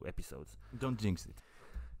few episodes. Don't jinx it.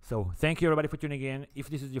 So thank you everybody for tuning in. If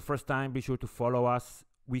this is your first time, be sure to follow us.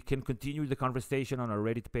 We can continue the conversation on our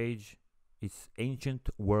Reddit page. It's Ancient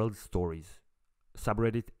World Stories.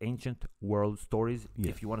 Subreddit Ancient World Stories.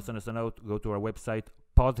 If you want to send us a note, go to our website,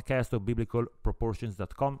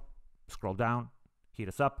 podcastofbiblicalproportions.com. Scroll down, hit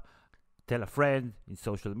us up, tell a friend in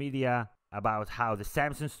social media about how the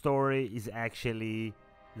Samson story is actually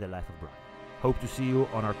the life of Brian. Hope to see you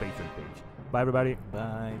on our Patreon page. Bye everybody.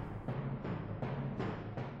 Bye.